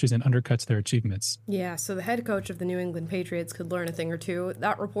these coaches and undercuts their achievements. Yeah, so the head coach of the New England Patriots could learn a thing or two.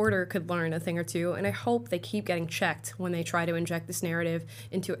 That reporter could learn a thing or two. And I hope they keep getting checked when they try to inject this narrative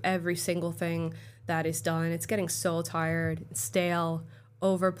into every single thing that is done. It's getting so tired, stale,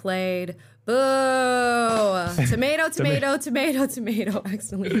 overplayed. Boo! Tomato, tomato, tomato, tomato.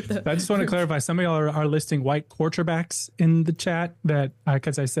 Accidentally. I just want to clarify. Some of y'all are listing white quarterbacks in the chat. That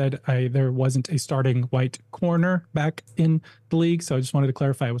because I said there wasn't a starting white corner back in the league, so I just wanted to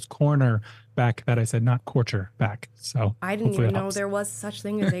clarify it was corner back that I said, not quarterback. So I didn't even know there was such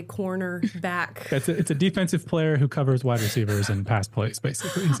thing as a corner back. It's a defensive player who covers wide receivers and pass plays.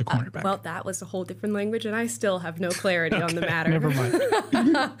 Basically, he's a cornerback. Well, that was a whole different language, and I still have no clarity on the matter. Never mind.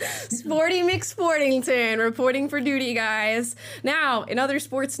 Sporty McSportington reporting for duty, guys. Now, in other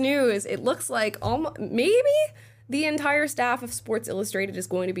sports news, it looks like maybe the entire staff of Sports Illustrated is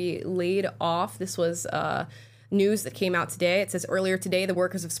going to be laid off. This was news that came out today. It says earlier today, the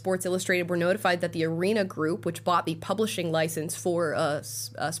workers of Sports Illustrated were notified that the Arena Group, which bought the publishing license for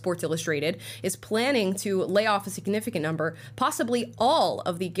Sports Illustrated, is planning to lay off a significant number, possibly all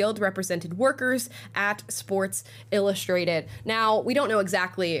of the guild-represented workers at Sports Illustrated. Now, we don't know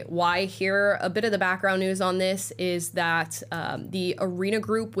exactly why here. A bit of the background news on this is that the Arena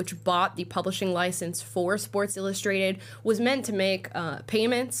Group, which bought the publishing license for Sports Illustrated, was meant to make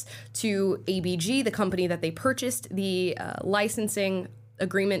payments to ABG, the company that they purchased the licensing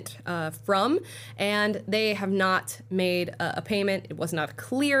agreement from, and they have not made a payment. It was not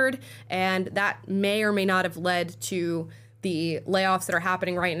cleared, and that may or may not have led to the layoffs that are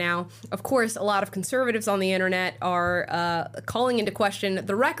happening right now. Of course, a lot of conservatives on the internet are calling into question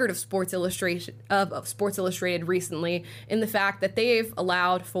the record of Sports Illustrated recently, in the fact that they've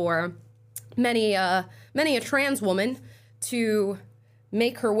allowed for many a trans woman to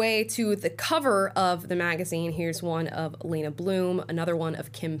make her way to the cover of the magazine. Here's one of Lena Bloom, another one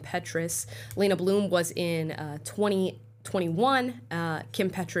of Kim Petras. Lena Bloom was in 2021, Kim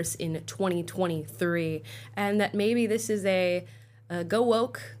Petras in 2023, and that maybe this is a go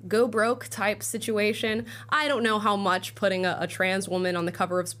woke, go broke type situation. I don't know how much putting a trans woman on the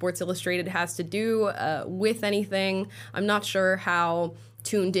cover of Sports Illustrated has to do with anything. I'm not sure how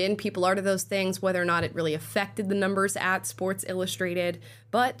tuned in people are to those things, whether or not it really affected the numbers at Sports Illustrated,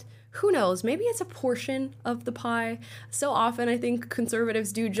 but who knows? Maybe it's a portion of the pie. So often I think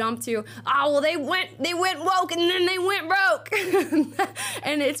conservatives do jump to, they went woke and then they went broke.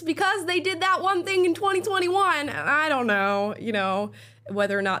 And it's because they did that one thing in 2021. I don't know,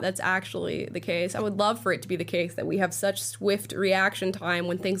 whether or not that's actually the case. I would love for it to be the case that we have such swift reaction time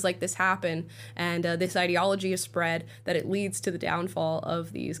when things like this happen and this ideology is spread that it leads to the downfall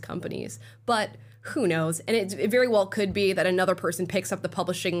of these companies. But who knows? And it very well could be that another person picks up the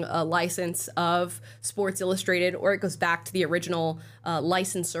publishing license of Sports Illustrated, or it goes back to the original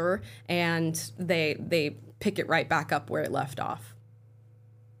licensor and they pick it right back up where it left off.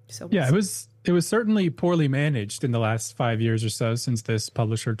 So yeah, it was certainly poorly managed in the last 5 years or so since this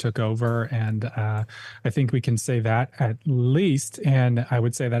publisher took over. And I think we can say that at least. And I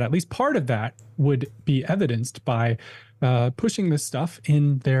would say that at least part of that would be evidenced by pushing this stuff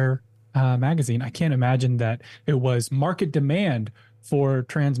in their magazine. I can't imagine that it was market demand for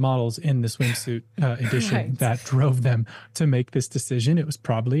trans models in the swimsuit edition that drove them to make this decision. It was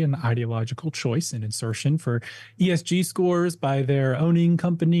probably an ideological choice and insertion for ESG scores by their owning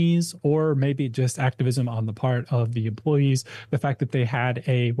companies, or maybe just activism on the part of the employees. The fact that they had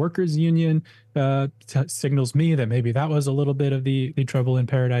a workers' union signals me that maybe that was a little bit of the trouble in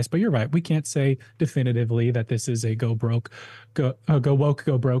paradise. But you're right. We can't say definitively that this is a go woke,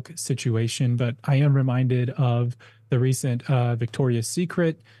 go broke situation. But I am reminded of the recent Victoria's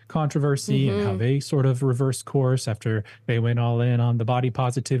Secret controversy and how they sort of reversed course after they went all in on the body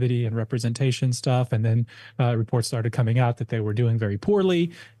positivity and representation stuff. And then reports started coming out that they were doing very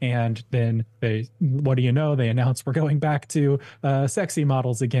poorly. And then what do you know? They announced we're going back to sexy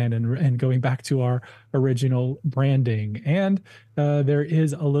models again and going back to our original branding. And there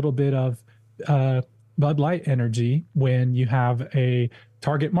is a little bit of Bud Light energy when you have a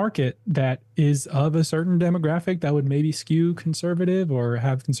target market that is of a certain demographic that would maybe skew conservative or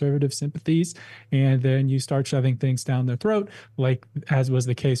have conservative sympathies. And then you start shoving things down their throat, like as was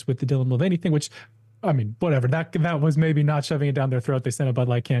the case with the Dylan Mulvaney thing, which, I mean, whatever, that was maybe not shoving it down their throat. They sent a Bud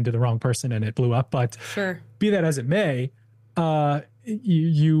Light can to the wrong person and it blew up. But be that as it may,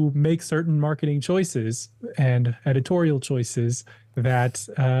 you make certain marketing choices and editorial choices that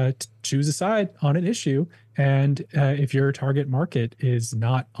choose a side on an issue. And if your target market is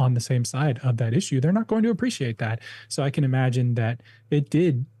not on the same side of that issue, they're not going to appreciate that. So I can imagine that it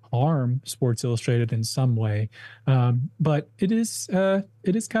did harm Sports Illustrated in some way. But it is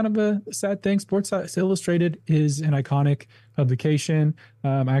kind of a sad thing. Sports Illustrated is an iconic publication.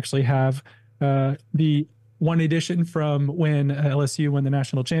 I actually have the one edition from when LSU won the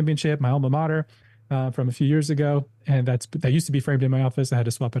national championship, my alma mater, from a few years ago. And that used to be framed in my office. I had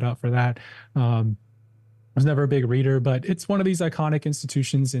to swap it out for that. I was never a big reader, but it's one of these iconic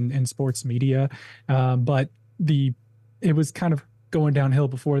institutions in sports media. But it was kind of going downhill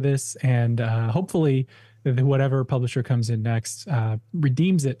before this, and hopefully whatever publisher comes in next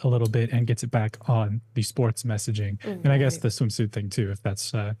redeems it a little bit and gets it back on the sports messaging. And I guess the swimsuit thing too, if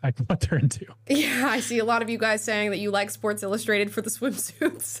that's what they're into. Yeah, I see a lot of you guys saying that you like Sports Illustrated for the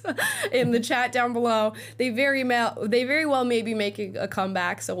swimsuits in the chat down below. They very well may be making a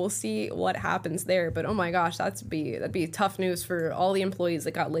comeback, so we'll see what happens there. But oh my gosh, that'd be tough news for all the employees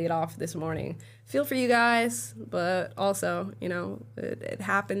that got laid off this morning. Feel for you guys, but also, it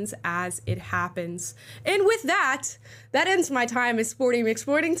happens as it happens. And with that ends my time as Sporty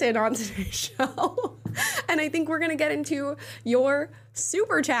McSportington on today's show. And I think we're going to get into your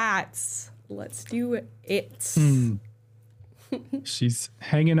super chats. Let's do it. She's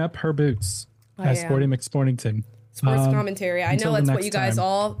hanging up her boots as Sporty McSportington. Sports commentary. I know that's what you guys time.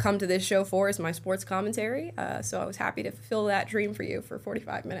 all come to this show for, is my sports commentary. So I was happy to fulfill that dream for you for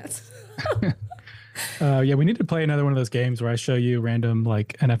 45 minutes. Yeah, we need to play another one of those games where I show you random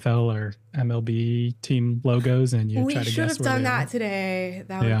like NFL or MLB team logos and you try to guess where they are. We should have done that today.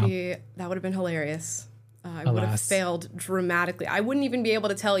 That would have been hilarious. I would have failed dramatically. I wouldn't even be able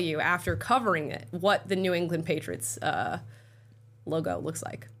to tell you after covering it what the New England Patriots logo looks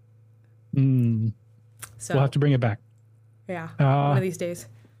like. So we'll have to bring it back. Yeah, one of these days.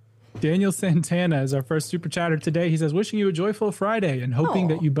 Daniel Santana is our first super chatter today. He says, wishing you a joyful Friday and hoping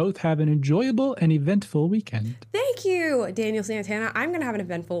that you both have an enjoyable and eventful weekend. Thank you, Daniel Santana. I'm going to have an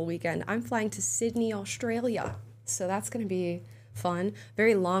eventful weekend. I'm flying to Sydney, Australia. So that's going to be fun.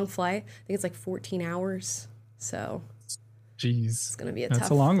 Very long flight. I think it's like 14 hours. So jeez, it's going to be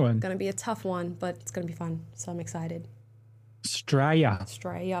a long one. Going to be a tough one, but it's going to be fun. So I'm excited.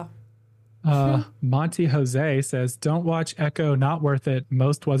 Straya. Monty Jose says, don't watch Echo, not worth it.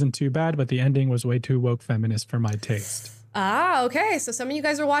 Most wasn't too bad, but the ending was way too woke feminist for my taste. Okay. So some of you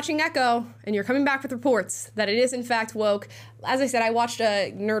guys are watching Echo and you're coming back with reports that it is in fact woke. As I said, I watched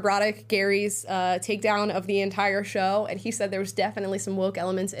Nerdrotic Gary's takedown of the entire show, and he said there was definitely some woke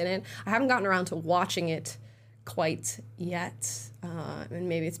elements in it. I haven't gotten around to watching it quite yet. And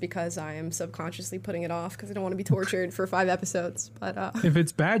maybe it's because I am subconsciously putting it off because I don't want to be tortured for 5 episodes. But if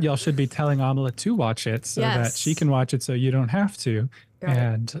it's bad, y'all should be telling Amala to watch it so that she can watch it so you don't have to. Right.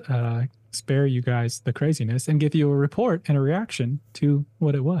 And spare you guys the craziness and give you a report and a reaction to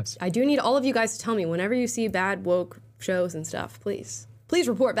what it was. I do need all of you guys to tell me whenever you see bad woke shows and stuff, please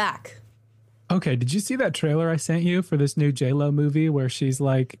report back. Okay, did you see that trailer I sent you for this new J-Lo movie where she's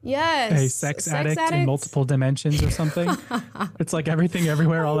like a sex addict in multiple dimensions or something? It's like everything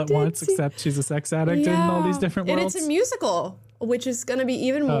everywhere all at once, except she's a sex addict in all these different worlds. And it's a musical, which is going to be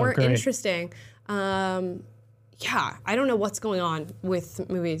even more interesting. I don't know what's going on with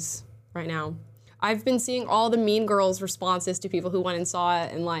movies right now. I've been seeing all the Mean Girls responses to people who went and saw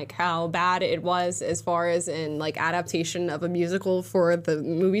it and like how bad it was as far as in like adaptation of a musical for the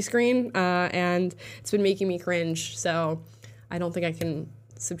movie screen. And it's been making me cringe. So I don't think I can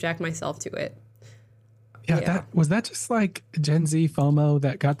subject myself to it. Yeah. Was that just like Gen Z FOMO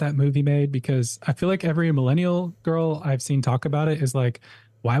that got that movie made? Because I feel like every millennial girl I've seen talk about it is like,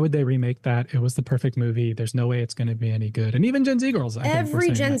 why would they remake that? It was the perfect movie. There's no way it's going to be any good. And even Gen Z girls, I think, every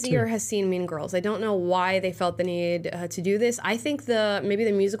Gen Zer has seen Mean Girls. I don't know why they felt the need to do this. I think maybe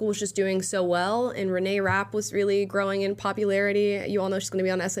the musical was just doing so well, and Renee Rapp was really growing in popularity. You all know she's going to be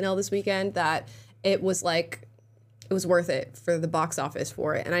on SNL this weekend. That it was worth it for the box office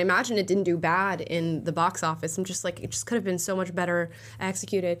for it. And I imagine it didn't do bad in the box office. I'm just like, it just could have been so much better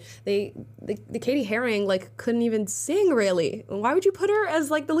executed. The Katie Haring couldn't even sing really. Why would you put her as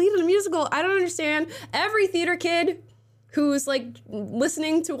like the lead in the musical? I don't understand. Every theater kid who's like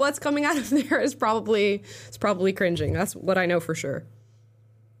listening to what's coming out of there is probably cringing. That's what I know for sure.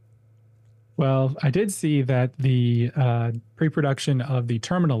 Well, I did see that the pre-production of The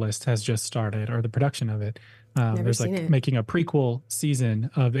Terminal List has just started, or the production of it. There's like making a prequel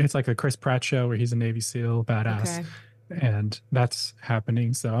season of it's like a Chris Pratt show where he's a Navy SEAL badass, and that's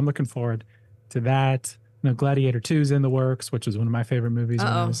happening. So I'm looking forward to that. Gladiator 2 is in the works, which was one of my favorite movies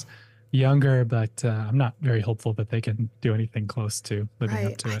when I was younger, but I'm not very hopeful that they can do anything close to living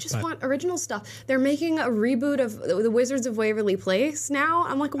up to it. I just want original stuff. They're making a reboot of The Wizards of Waverly Place now.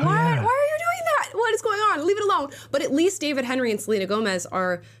 I'm like, why are you doing that? What is going on? Leave it alone. But at least David Henry and Selena Gomez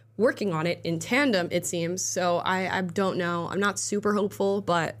are working on it in tandem, it seems. So I don't know. I'm not super hopeful,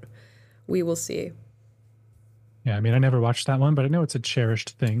 but we will see. Yeah, I mean, I never watched that one, but I know it's a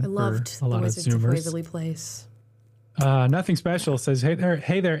cherished thing. I loved a lot The Wizards of Waverly Place. Nothing Special says, hey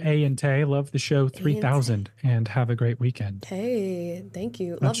there, A and Tay. Love the show 3000 and have a great weekend. Hey, thank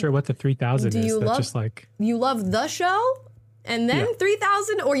you. Not sure what the 3000 is. That's just like... You love the show? And then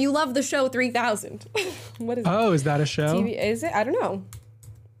 3000, or you love the show 3000? What is is that a show? TV, is it? I don't know.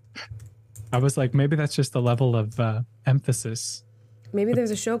 I was like, maybe that's just the level of emphasis. Maybe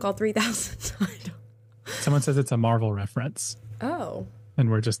there's a show called 3000. I don't. Someone says it's a Marvel reference. Oh. And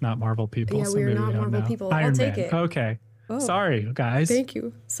we're just not Marvel people. Yeah, so we're maybe not we don't Marvel know. people. Iron I'll take Man. it. Okay. Oh. Sorry, guys. Thank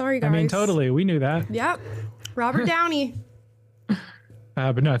you. Sorry, guys. I mean, totally. We knew that. Yep. Robert Downey.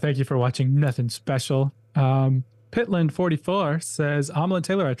 But no, thank you for watching Nothing Special. Pitland44 says, Amala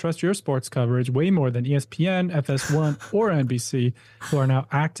Taylor, I trust your sports coverage way more than ESPN, FS1, or NBC, who are now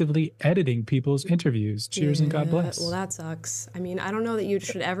actively editing people's interviews. Cheers and God bless. Well, that sucks. I mean, I don't know that you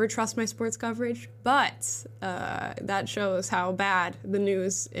should ever trust my sports coverage, but that shows how bad the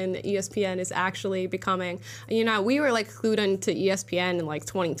news in ESPN is actually becoming. You know, we were like clued into ESPN in like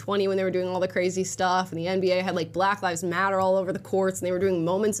 2020 when they were doing all the crazy stuff, and the NBA had like Black Lives Matter all over the courts, and they were doing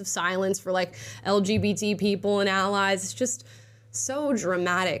moments of silence for like LGBT people and allies. It's just so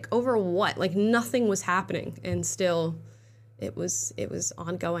dramatic. Over what? Like nothing was happening, and still it was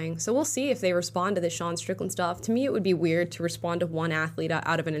ongoing. So we'll see if they respond to the Sean Strickland stuff. To me, it would be weird to respond to one athlete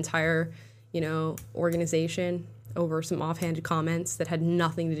out of an entire, organization over some offhanded comments that had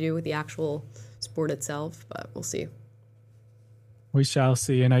nothing to do with the actual sport itself, but we'll see. We shall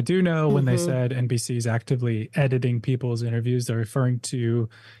see. And I do know when they said NBC is actively editing people's interviews, they're referring to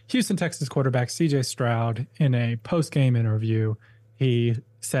Houston Texans quarterback CJ Stroud in a post-game interview. He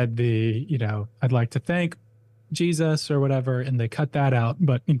said I'd like to thank Jesus or whatever, and they cut that out,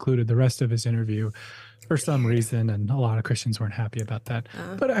 but included the rest of his interview for some reason. And a lot of Christians weren't happy about that.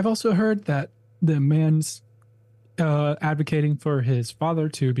 But I've also heard that the man's advocating for his father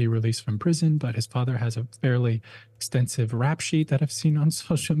to be released from prison, but his father has a fairly extensive rap sheet that I've seen on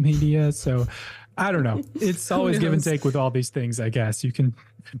social media. So I don't know. It's always give and take with all these things, I guess. You can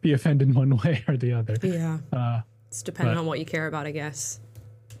be offended one way or the other. Yeah. It's dependent on what you care about, I guess.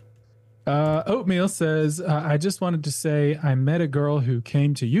 Oatmeal says, I just wanted to say I met a girl who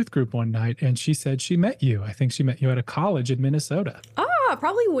came to youth group one night, and she said she met you. I think she met you at a college in Minnesota.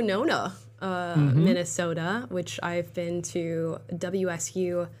 Probably Winona, Minnesota, which I've been to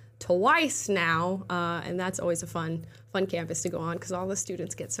WSU twice now, and that's always a fun campus to go on because all the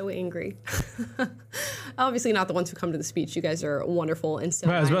students get so angry. Obviously not the ones who come to the speech. You guys are wonderful and so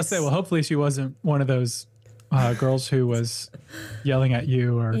nice. I was about to say, well, hopefully she wasn't one of those girls who was yelling at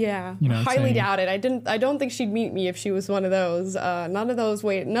you or highly doubt it. I don't think she'd meet me if she was one of those. None of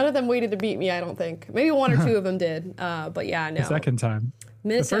them waited to meet me, I don't think. Maybe one or two of them did. But yeah, no. The second time.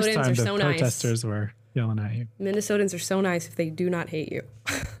 Minnesotans the first time are so the nice. Protesters were yelling at you. Minnesotans are so nice if they do not hate you.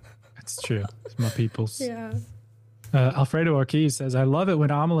 That's true. It's my peoples. Yeah. Alfredo Ortiz says, I love it when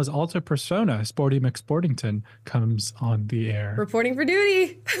Amala's alter persona, Sporty McSportington, comes on the air. Reporting for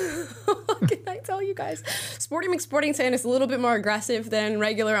duty. What can I tell you guys? Sporty McSportington is a little bit more aggressive than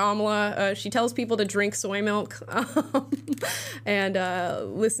regular Amala. She tells people to drink soy milk and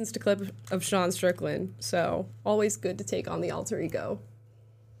listens to clips of Sean Strickland. So always good to take on the alter ego.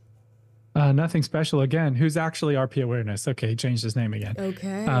 Nothing special again. Who's actually RP Awareness? Okay, he changed his name again.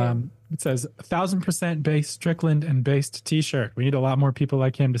 Okay. It says 1,000% based Strickland and based t-shirt. We need a lot more people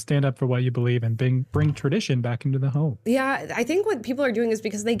like him to stand up for what you believe and bring tradition back into the home. Yeah, I think what people are doing is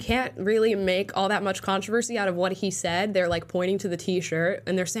because they can't really make all that much controversy out of what he said. They're like pointing to the t-shirt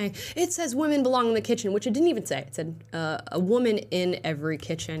and they're saying, it says women belong in the kitchen, which it didn't even say. It said a woman in every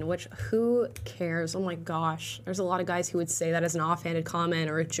kitchen, which who cares? Oh my gosh. There's a lot of guys who would say that as an offhanded comment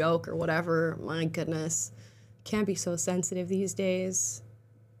or a joke or whatever. My goodness. Can't be so sensitive these days.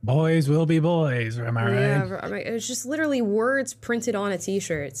 Boys will be boys, am I right? Yeah, it's just literally words printed on a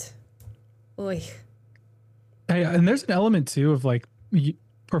t-shirt. Oy. Hey, and there's an element too of like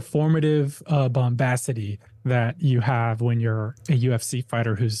performative bombacity that you have when you're a UFC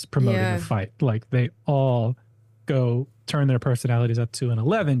fighter who's promoting a fight. Like they all go turn their personalities up to an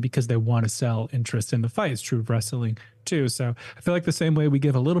 11 because they want to sell interest in the fight. It's true of wrestling too. So I feel like the same way we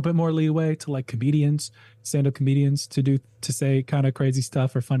give a little bit more leeway to like comedians, stand-up comedians to say kind of crazy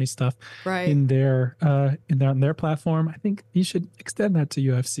stuff or funny stuff in their platform. I think you should extend that to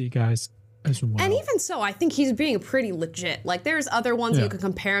UFC guys as well. And even so, I think he's being pretty legit. Like there's other ones that you could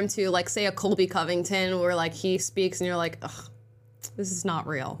compare him to, like say a Colby Covington where like he speaks and you're like, ugh, this is not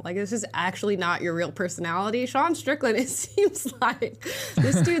real. Like, this is actually not your real personality. Sean Strickland, it seems like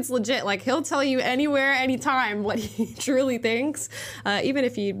this dude's legit. Like, he'll tell you anywhere, anytime what he truly thinks. Even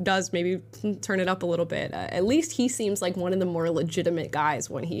if he does maybe turn it up a little bit. At least he seems like one of the more legitimate guys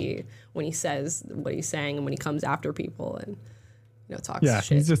when he says what he's saying and when he comes after people and, talks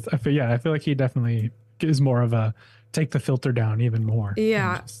shit. He's just, I feel like he definitely is more of a take the filter down even more.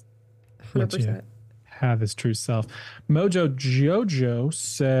 Yeah. 100%. Have his true self. Mojo Jojo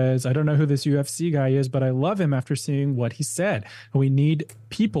says, I don't know who this UFC guy is, but I love him after seeing what he said. We need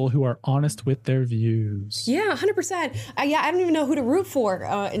people who are honest with their views. Yeah, 100%. I don't even know who to root for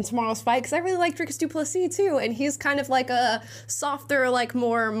in tomorrow's fight because I really like Dricus du Plessis too, and he's kind of like a softer, like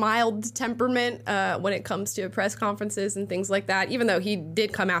more mild temperament when it comes to press conferences and things like that, even though he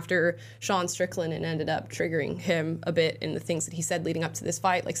did come after Sean Strickland and ended up triggering him a bit in the things that he said leading up to this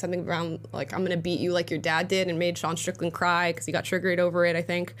fight, like something around like, I'm going to beat you like like your dad did and made Sean Strickland cry because he got triggered over it, I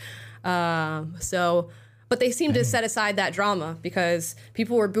think. But they seemed to set aside that drama because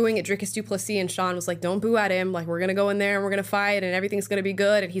people were booing at Dricus du Plessis, and Sean was like, don't boo at him. Like, we're going to go in there and we're going to fight and everything's going to be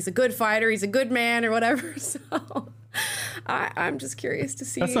good. And he's a good fighter. He's a good man or whatever. So I'm just curious to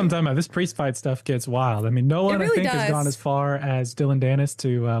see. That's what I'm talking about. This priest fight stuff gets wild. I mean, no one, really I think, has gone as far as Dylan Dennis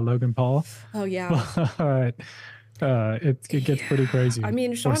to Logan Paul. Oh, yeah. But it gets pretty crazy. I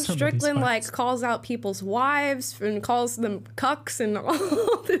mean, Sean Strickland calls out people's wives and calls them cucks and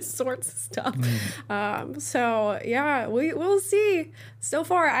all this sorts of stuff. So yeah, we'll see. So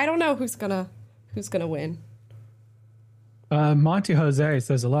far, I don't know who's gonna win. Monty Jose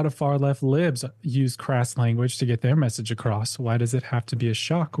says a lot of far left libs use crass language to get their message across. Why does it have to be a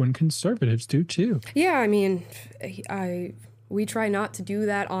shock when conservatives do too? Yeah, I mean, we try not to do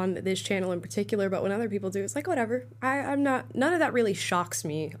that on this channel in particular, but when other people do, it's like, whatever. I'm not, none of that really shocks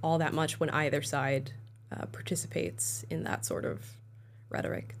me all that much when either side participates in that sort of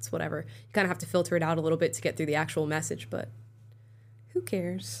rhetoric. It's whatever. You kind of have to filter it out a little bit to get through the actual message, but who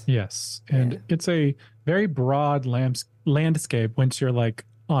cares? Yes. And it's a very broad landscape once you're like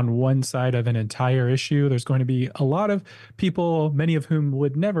on one side of an entire issue. There's going to be a lot of people, many of whom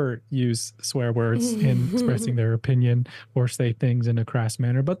would never use swear words in expressing their opinion or say things in a crass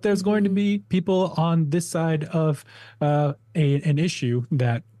manner. But there's going to be people on this side of an issue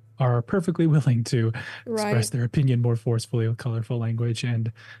that are perfectly willing to express their opinion more forcefully with colorful language.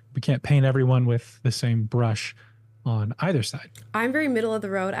 And we can't paint everyone with the same brush on either side. I'm very middle of the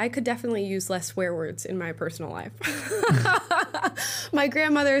road. I could definitely use less swear words in my personal life. My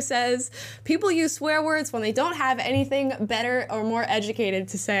grandmother says people use swear words when they don't have anything better or more educated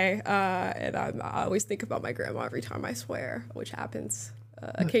to say. And I always think about my grandma every time I swear, which happens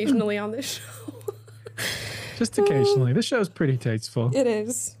occasionally on this show. Just occasionally. This show's pretty tasteful. It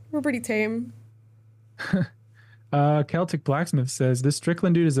is. We're pretty tame. Celtic Blacksmith says, this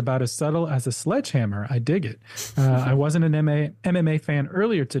Strickland dude is about as subtle as a sledgehammer. I dig it. I wasn't an MMA fan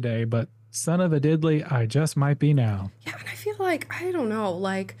earlier today, but son of a diddly, I just might be now. Yeah, and I feel like, I don't know,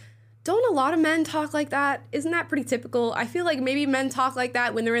 like, don't a lot of men talk like that? Isn't that pretty typical? I feel like maybe men talk like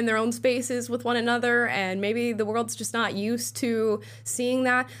that when they're in their own spaces with one another, and maybe the world's just not used to seeing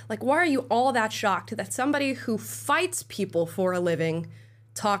that. Like, why are you all that shocked that somebody who fights people for a living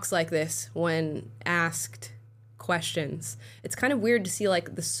talks like this when asked questions? It's kind of weird to see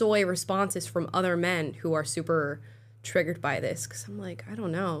like the soy responses from other men who are super triggered by this, because I'm like, I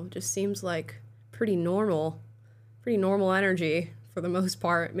don't know, it just seems like pretty normal energy for the most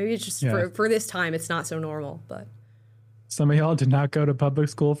part. Maybe it's just for this time it's not so normal, but some of y'all did not go to public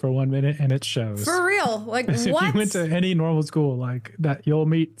school for 1 minute, and it shows. For real. Like, what? If you went to any normal school like that, you'll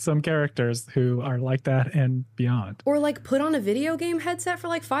meet some characters who are like that and beyond. Or like put on a video game headset for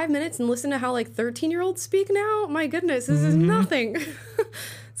like 5 minutes and listen to how like 13-year-olds speak now. My goodness, this is nothing.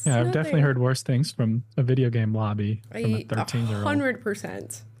 I've definitely heard worse things from a video game lobby from a 13-year-old.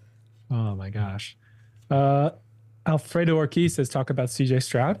 100%. Oh my gosh. Alfredo Ortiz says, talk about CJ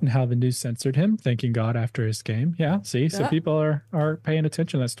Stroud and how the news censored him, thanking God after his game. Yeah, see? So people are paying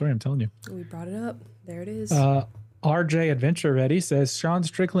attention to that story, I'm telling you. We brought it up. There it is. RJ Adventure Ready says, Sean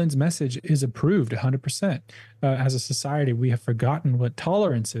Strickland's message is approved 100%. As a society, we have forgotten what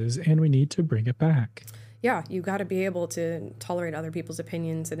tolerance is, and we need to bring it back. Yeah, you got to be able to tolerate other people's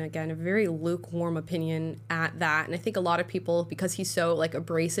opinions. And again, a very lukewarm opinion at that. And I think a lot of people, because he's so like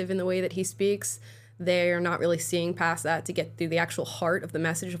abrasive in the way that he speaks, they're not really seeing past that to get through the actual heart of the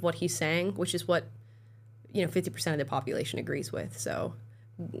message of what he's saying, which is what, 50% of the population agrees with. So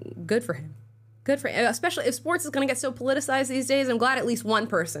good for him. Good for him. Especially if sports is going to get so politicized these days. I'm glad at least one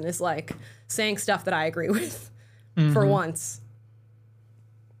person is like saying stuff that I agree with for once.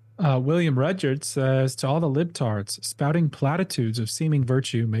 William Rudyard says, to all the libtards, spouting platitudes of seeming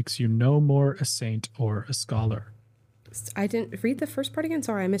virtue makes you no more a saint or a scholar. I didn't read the first part again.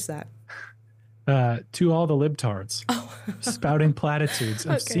 Sorry, I missed that. To all the libtards, spouting platitudes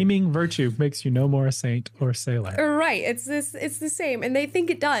of seeming virtue makes you no more a saint or sailor. Right. It's the same. And they think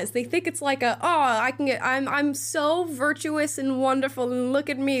it does. They think it's like I'm so virtuous and wonderful and look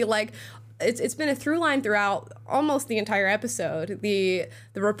at me. Like, it's been a through line throughout almost the entire episode. The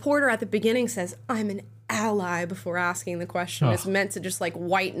reporter at the beginning says, I'm an ally before asking the question. It's meant to just like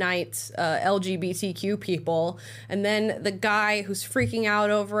white knight LGBTQ people. And then the guy who's freaking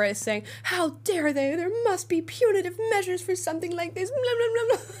out over it is saying, how dare they? There must be punitive measures for something like this. Blah, blah,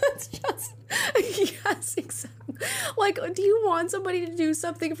 blah, blah. It's just, yes, exactly. Like, do you want somebody to do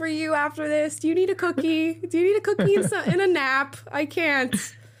something for you after this? Do you need a cookie? Do you need a cookie in a nap? I can't.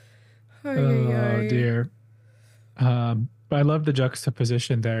 Oh, dear. I love the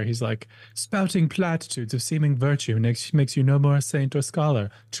juxtaposition there. He's like, spouting platitudes of seeming virtue makes you no more a saint or scholar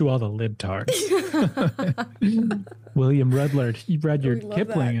to all the libtards. William Rudlard, he read your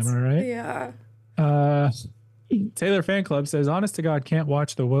Kipling, am I right? Yeah. Taylor Fan Club says, honest to God, can't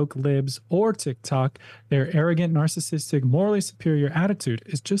watch the woke libs or TikTok. Their arrogant, narcissistic, morally superior attitude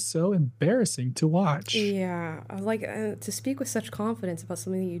is just so embarrassing to watch. Yeah. Like, to speak with such confidence about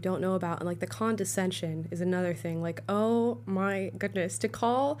something that you don't know about. And, like, the condescension is another thing. Like, oh, my goodness.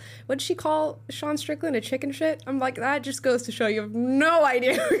 What did she call Sean Strickland? A chicken shit? I'm like, that just goes to show you have no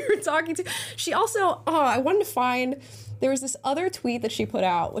idea who you're talking to. She also, I wanted to find... There was this other tweet that she put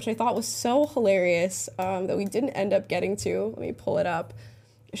out, which I thought was so hilarious that we didn't end up getting to. Let me pull it up.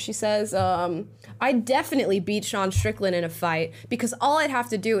 She says, I definitely beat Sean Strickland in a fight because all I'd have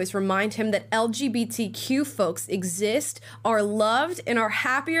to do is remind him that LGBTQ folks exist, are loved, and are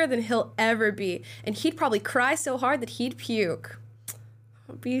happier than he'll ever be. And he'd probably cry so hard that he'd puke.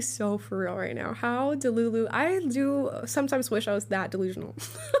 I'll be so for real right now. How delulu. I do sometimes wish I was that delusional.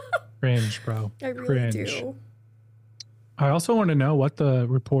 Cringe, bro. I really Cringe. do. I also want to know what the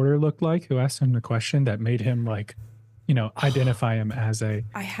reporter looked like who asked him the question that made him, like, identify him as a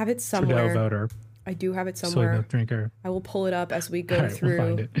I have it somewhere. Trudeau voter. I do have it Soy somewhere. milk drinker. I will pull it up as we go All right, through. we'll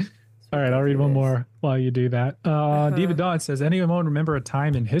find it. All right, I'll read one more while you do that. Diva Dawn says, anyone remember a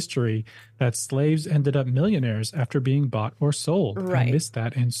time in history that slaves ended up millionaires after being bought or sold? Right. I missed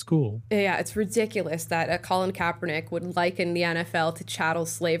that in school. Yeah, it's ridiculous that Colin Kaepernick would liken the NFL to chattel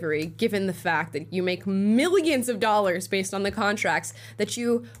slavery, given the fact that you make millions of dollars based on the contracts that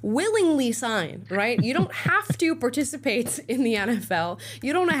you willingly sign, right? You don't have to participate in the NFL.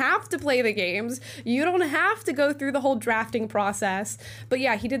 You don't have to play the games. You don't have to go through the whole drafting process. But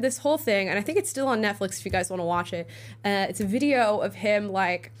yeah, he did this whole thing, and I think it's still on Netflix if you guys want to watch it. It's a video of him,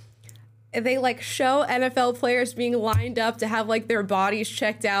 like, they like show NFL players being lined up to have like their bodies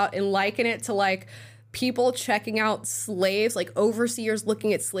checked out and liken it to like people checking out slaves, like overseers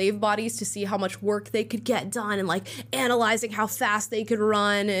looking at slave bodies to see how much work they could get done and like analyzing how fast they could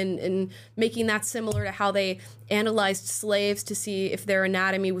run and making that similar to how they analyzed slaves to see if their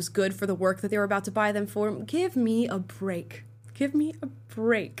anatomy was good for the work that they were about to buy them for. Give me a break. Give me a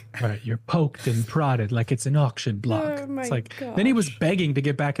break. Right, you're poked and prodded like it's an auction block. Oh my it's like gosh. Then he was begging to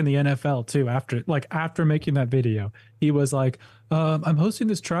get back in the NFL too after making that video. He was like, I'm hosting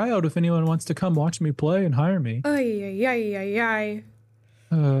this tryout if anyone wants to come watch me play and hire me. Ay, ay, ay, ay,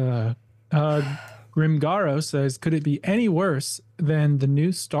 ay. Grimgaro says, could it be any worse than the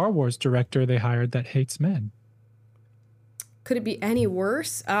new Star Wars director they hired that hates men? Could it be any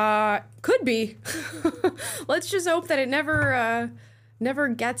worse? Could be. Let's just hope that it never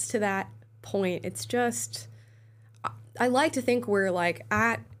gets to that point. It's just, I like to think we're like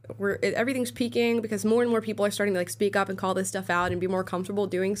everything's peaking because more and more people are starting to like speak up and call this stuff out and be more comfortable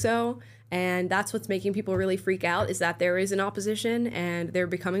doing so. And that's what's making people really freak out, is that there is an opposition and they're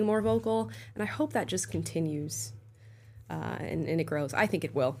becoming more vocal. And I hope that just continues and it grows. I think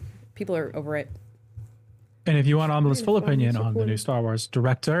it will. People are over it. And if you want Amel's full opinion on the new Star Wars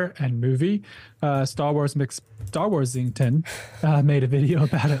director and movie, Star Warsington made a video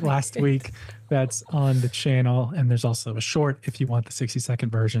about it last week. That's on the channel. And there's also a short if you want the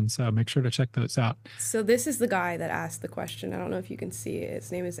 60-second version. So make sure to check those out. So this is the guy that asked the question. I don't know if you can see it.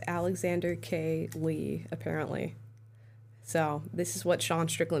 His name is Alexander K. Lee, apparently. So this is what Sean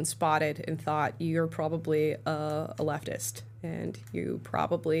Strickland spotted and thought, you're probably a leftist. And you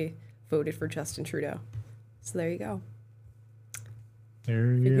probably voted for Justin Trudeau. So there you go.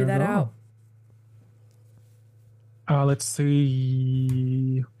 Figure that out. Let's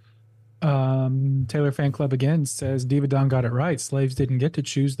see. Taylor Fan Club again says Diva Don got it right. Slaves didn't get to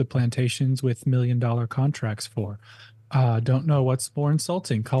choose the plantations with $1 million contracts for. Don't know what's more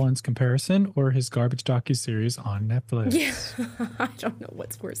insulting, Colin's comparison or his garbage docuseries on Netflix. Yeah, I don't know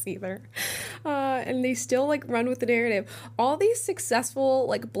what's worse either. And they still like run with the narrative. All these successful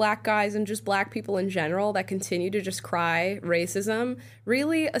like black guys and just black people in general that continue to just cry racism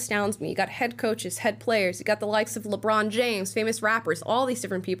really astounds me. You got head coaches, head players, you got the likes of LeBron James, famous rappers, all these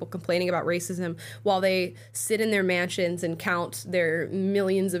different people complaining about racism while they sit in their mansions and count their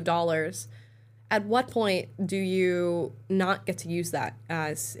millions of dollars. At what point do you not get to use that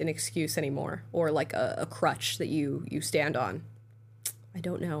as an excuse anymore, or like a crutch that you stand on? I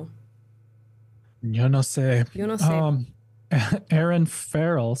don't know. Yo no sé. Yo no sé. Aaron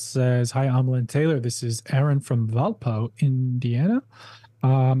Farrell says, hi, Amel and Taylor. This is Aaron from Valpo, Indiana.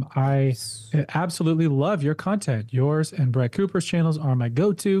 I absolutely love your content. Yours and Brett Cooper's channels are my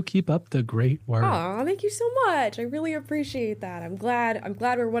go-to. Keep up the great work. Aw, thank you so much. I really appreciate that. I'm glad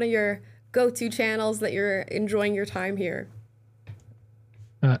we're one of your go-to channels, that you're enjoying your time here.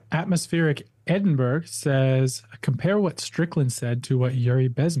 Atmospheric Edinburgh says, compare what Strickland said to what Yuri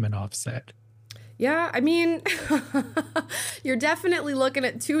Bezmenov said. Yeah, I mean, you're definitely looking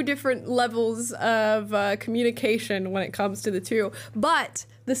at two different levels of communication when it comes to the two. But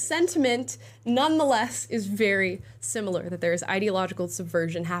the sentiment, nonetheless, is very similar, that there is ideological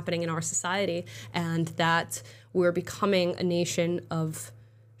subversion happening in our society and that we're becoming a nation of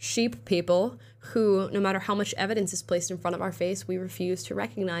sheep people who, no matter how much evidence is placed in front of our face, we refuse to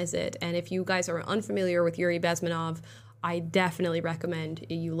recognize it. And if you guys are unfamiliar with Yuri Bezmenov, I definitely recommend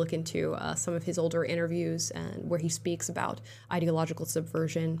you look into some of his older interviews and where he speaks about ideological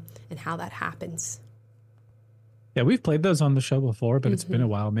subversion and how that happens. Yeah, we've played those on the show before, but it's been a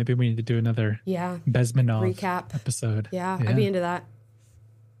while. Maybe we need to do another Bezmenov recap episode. Yeah, I'd be into that.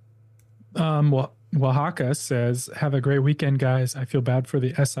 Well, Oaxaca says, have a great weekend, guys. I feel bad for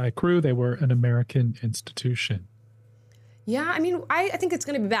the SI crew. They were an American institution. Yeah, I mean, I think it's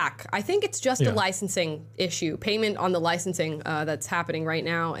going to be back. I think it's just a licensing issue, payment on the licensing that's happening right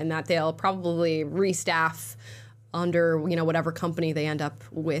now, and that they'll probably restaff under, whatever company they end up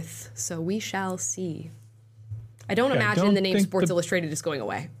with. So we shall see. I don't imagine the name Sports Illustrated is going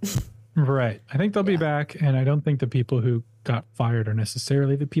away. Right. I think they'll be back, and I don't think the people who got fired are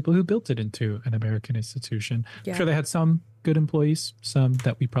necessarily the people who built it into an American institution. Yeah. I'm sure they had some good employees, some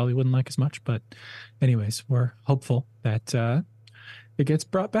that we probably wouldn't like as much, but anyways, we're hopeful that it gets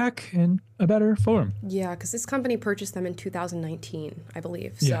brought back in a better form. Yeah, because this company purchased them in 2019, I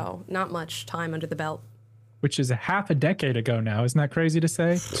believe, so not much time under the belt. Which is a half a decade ago now. Isn't that crazy to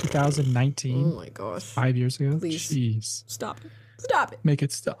say? 2019. Oh my gosh. 5 years ago. Please. Jeez. Stop it. Stop it. Make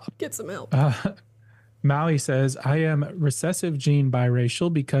it stop. Get some help. Maui says, I am recessive gene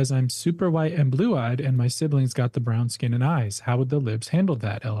biracial because I'm super white and blue-eyed and my siblings got the brown skin and eyes. How would the libs handle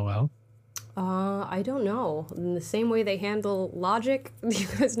that, LOL? I don't know. In the same way they handle logic, you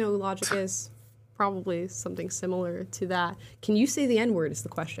guys know who logic is. Probably something similar to that. Can you say the N-word is the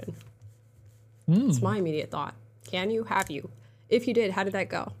question. It's my immediate thought. Can you? Have you? If you did, how did that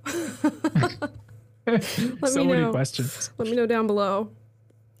go? So many questions. Let me know down below.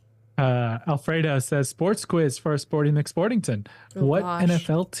 Alfredo says, sports quiz for Sporty McSportington. What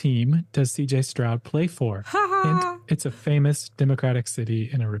NFL team does CJ Stroud play for? And it's a famous Democratic city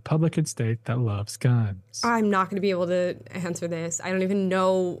in a Republican state that loves guns. I'm not going to be able to answer this. I don't even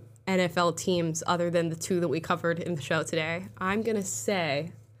know NFL teams other than the two that we covered in the show today. I'm going to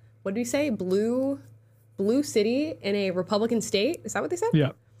say, what did we say? Blue city in a Republican state? Is that what they said?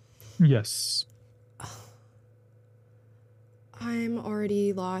 Yeah. Yes. I'm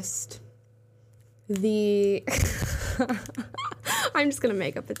already lost. I'm just going to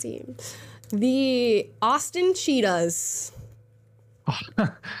make up a team. The Austin Cheetahs.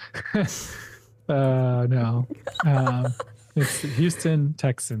 No. It's the Houston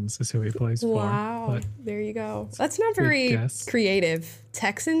Texans is who he plays for. Wow. There you go. That's not very creative.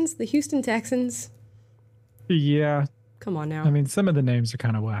 Texans? The Houston Texans? Yeah. Come on now. I mean, some of the names are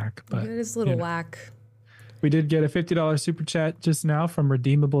kind of whack, but it is a little whack. We did get a $50 super chat just now from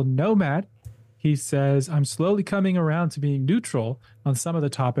Redeemable Nomad. He says, I'm slowly coming around to being neutral on some of the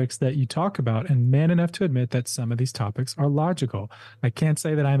topics that you talk about and man enough to admit that some of these topics are logical. I can't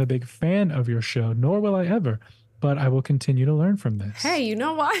say that I'm a big fan of your show, nor will I ever, but I will continue to learn from this. Hey, you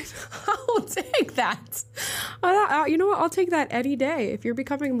know what? I'll take that. You know what? I'll take that any day. If you're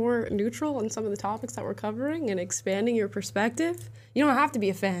becoming more neutral on some of the topics that we're covering and expanding your perspective, you don't have to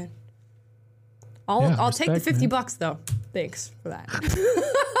be a fan. I'll take the $50 though. Thanks for that.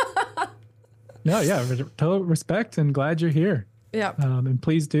 No, yeah, total respect and glad you're here. Yeah. And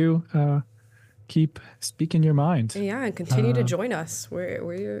please do keep speaking your mind. Yeah, and continue to join us.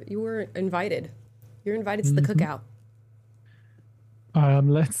 You were invited. You're invited to the cookout.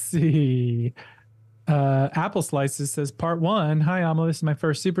 Let's see. Apple Slices says, part 1. Hi, Amala. This is my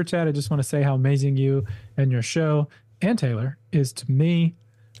first super chat. I just want to say how amazing you and your show and Taylor is to me.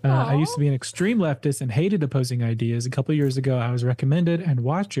 I used to be an extreme leftist and hated opposing ideas. A couple of years ago, I was recommended and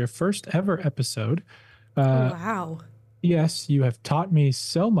watched your first ever episode. Wow. Yes, you have taught me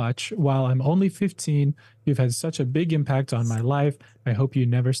so much. While I'm only 15, you've had such a big impact on my life. I hope you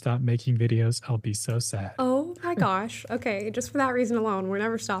never stop making videos. I'll be so sad. Oh my gosh. Okay, just for that reason alone, we're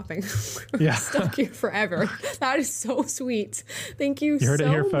never stopping. Yeah. Stuck here forever. That is so sweet. Thank you so much. You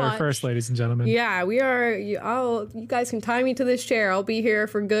heard it here first, ladies and gentlemen. Yeah, we are. You guys can tie me to this chair. I'll be here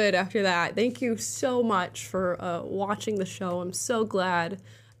for good after that. Thank you so much for watching the show. I'm so glad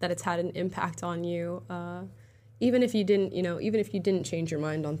that it's had an impact on you. Even if you didn't change your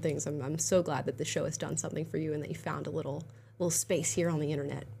mind on things, I'm so glad that the show has done something for you and that you found a little space here on the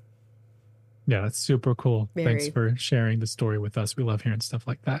internet. Yeah, that's super cool. Very. Thanks for sharing the story with us. We love hearing stuff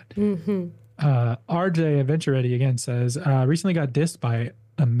like that. RJ Adventure Ready again says, recently got dissed by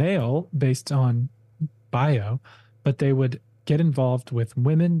a male based on bio, but they would get involved with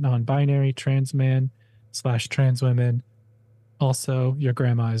women, non-binary, trans man / trans women. Also, your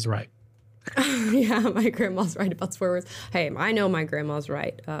grandma is right. Yeah, my grandma's right about swear words. Hey, I know my grandma's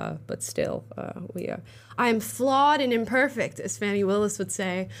right, but still, I am flawed and imperfect, as Fannie Willis would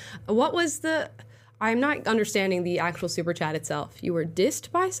say. What was the... I'm not understanding the actual super chat itself. You were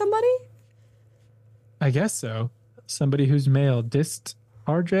dissed by somebody? I guess so. Somebody who's male dissed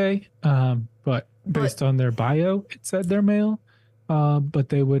RJ, but based on their bio, it said they're male. But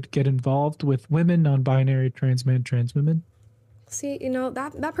they would get involved with women, non-binary, trans men, trans women. See,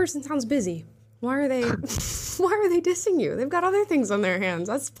 that person sounds busy. Why are they dissing you? They've got other things on their hands.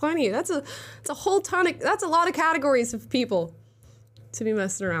 That's plenty. That's a whole ton of, that's a lot of categories of people to be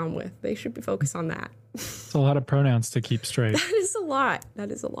messing around with. They should be focused on that. It's a lot of pronouns to keep straight. That is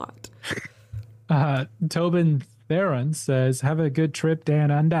a lot. Tobin Theron says, have a good trip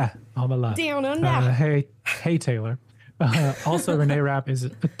down under. All love. Down under. Hey, Taylor. Also, Renee Rapp is a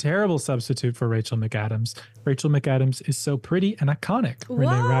terrible substitute for Rachel McAdams. Rachel McAdams is so pretty and iconic. Whoa.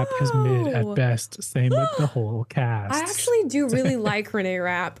 Renee Rapp is mid at best. Same with the whole cast. I actually do really like Renee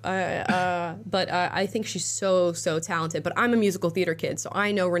Rapp, but I think she's so talented. But I'm a musical theater kid, so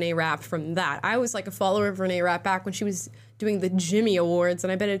I know Renee Rapp from that. I was like a follower of Renee Rapp back when she was doing the Jimmy Awards,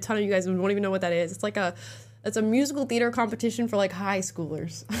 and I bet a ton of you guys won't even know what that is. It's a musical theater competition for like high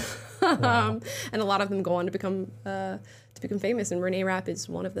schoolers. Wow. And a lot of them go on to become famous, and Renee Rapp is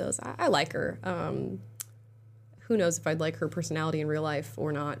one of those. I like her. Who knows if I'd like her personality in real life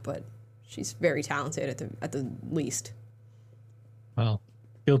or not, but she's very talented at the least. Well,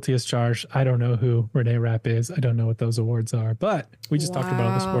 guilty as charged. I don't know who Renee Rapp is. I don't know what those awards are, but we just talked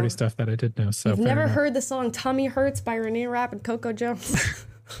about all the sporty stuff that I did know. So you've never heard the song "Tummy Hurts" by Renee Rapp and Coco Jones?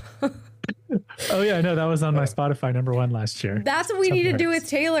 Oh yeah, no, that was on my Spotify #1 last year. That's what we need to do with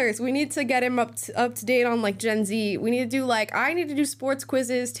Taylor's. We need to get him up to date on like Gen Z. We need to do I need to do sports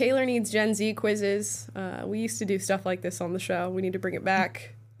quizzes. Taylor needs Gen Z quizzes. We used to do stuff like this on the show. We need to bring it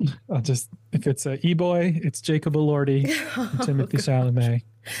back. If it's a E-boy, it's Jacob Elordi, Timothy Chalamet.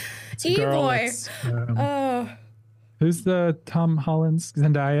 It's a girl, E-boy. Who's the Tom Holland's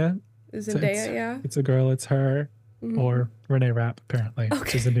Zendaya? Yeah. It's a girl. It's her. Or Renee Rapp, apparently,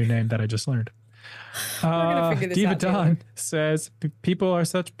 which is a new name that I just learned. We're gonna figure this Diva out, Dawn says, people are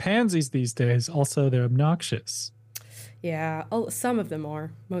such pansies these days. Also, they're obnoxious. Yeah, some of them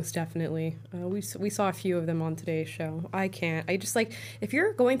are, most definitely. We saw a few of them on today's show. I can't. I just if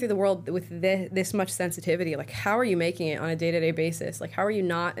you're going through the world with this much sensitivity, how are you making it on a day-to-day basis? How are you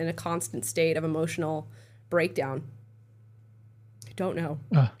not in a constant state of emotional breakdown? I don't know.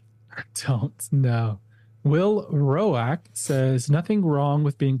 I don't know. Will Roack says, nothing wrong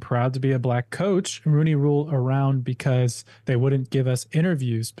with being proud to be a black coach. Rooney Rule around because they wouldn't give us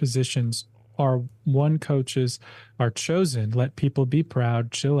interviews. Positions are one coaches are chosen. Let people be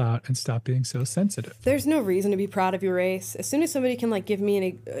proud, chill out, and stop being so sensitive. There's no reason to be proud of your race. As soon as somebody can give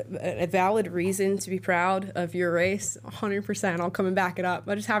me a valid reason to be proud of your race, 100%, I'll come and back it up.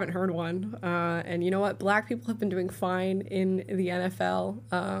 I just haven't heard one. And you know what? Black people have been doing fine in the NFL.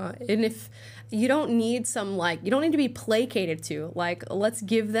 And if you don't need you don't need to be placated to. Let's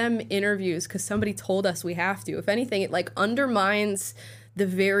give them interviews because somebody told us we have to. If anything, it undermines the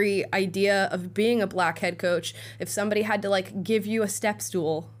very idea of being a black head coach if somebody had to give you a step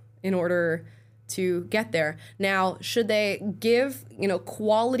stool in order to get there. Now, should they give,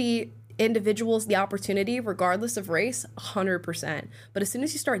 quality individuals the opportunity regardless of race? 100%. But as soon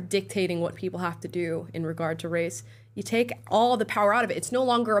as you start dictating what people have to do in regard to race, you take all the power out of it. It's no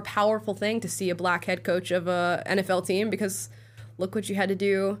longer a powerful thing to see a black head coach of a NFL team because look what you had to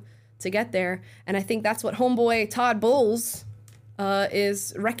do to get there. And I think that's what homeboy Todd Bowles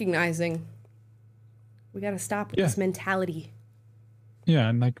is recognizing. We got to stop with this mentality. Yeah,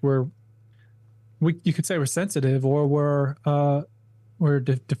 and you could say we're sensitive or we're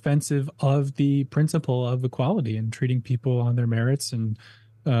defensive of the principle of equality and treating people on their merits and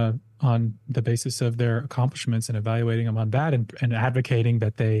on the basis of their accomplishments and evaluating them on that and advocating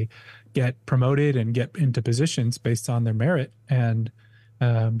that they get promoted and get into positions based on their merit. And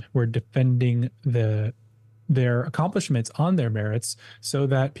we're defending their accomplishments on their merits so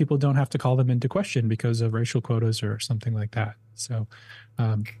that people don't have to call them into question because of racial quotas or something like that. So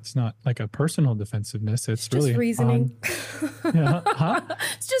it's not a personal defensive-ness. It's really just reasoning.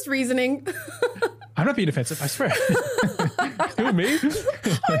 It's just reasosoning. I'm not being defensive, I swear. Who, me?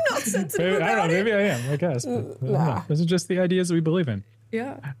 I'm not sensitive I don't know, maybe I am, I guess. But, those are just the ideas we believe in.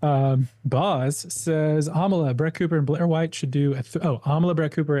 Yeah. Boz says Amala, Brett Cooper, and Blair White should do Amala,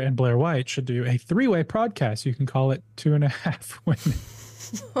 Brett Cooper, and Blair White should do a 3-way podcast. You can call it 2.5 Women.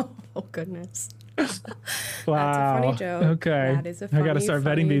 Oh goodness. Wow. That's a funny joke. Okay. That is a I got to start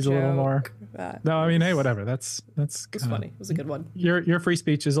vetting these a little more. No, I mean, hey, whatever. That's It was funny. It was a good one. Your free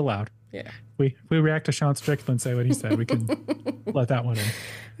speech is allowed. Yeah. We react to Sean Strickland say what he said. We can let that one in.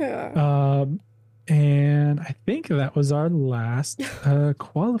 Yeah. And I think that was our last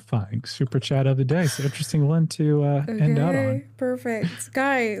qualifying super chat of the day. So interesting one to end out on. Perfect.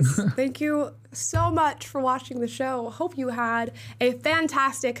 Guys, thank you so much for watching the show. Hope you had a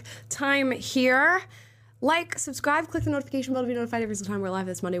fantastic time here. Like, subscribe, click the notification bell to be notified every single time we're live.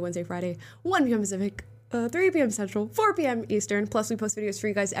 That's Monday, Wednesday, Friday, 1 p.m. Pacific, 3 p.m. Central, 4 p.m. Eastern. Plus, we post videos for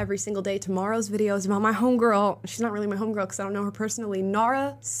you guys every single day. Tomorrow's video is about my homegirl. She's not really my homegirl because I don't know her personally.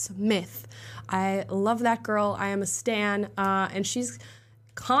 Nara Smith. I love that girl. I am a stan. And she's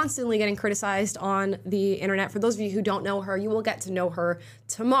constantly getting criticized on the internet. For those of you who don't know her, you will get to know her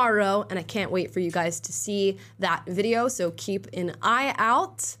tomorrow. And I can't wait for you guys to see that video. So keep an eye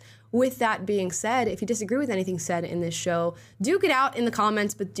out. With that being said, if you disagree with anything said in this show, duke it out in the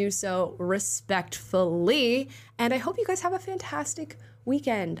comments, but do so respectfully. And I hope you guys have a fantastic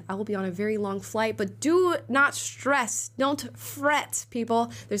weekend. I will be on a very long flight, but do not stress. Don't fret,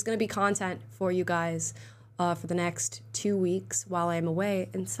 people. There's going to be content for you guys for the next 2 weeks while I'm away,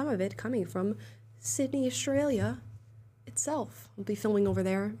 and some of it coming from Sydney, Australia itself. We'll be filming over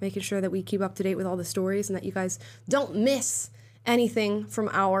there, making sure that we keep up to date with all the stories and that you guys don't miss anything from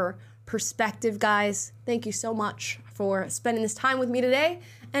our perspective, guys. Thank you so much for spending this time with me today,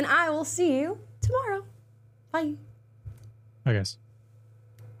 and I will see you tomorrow. Bye. Bye, guys.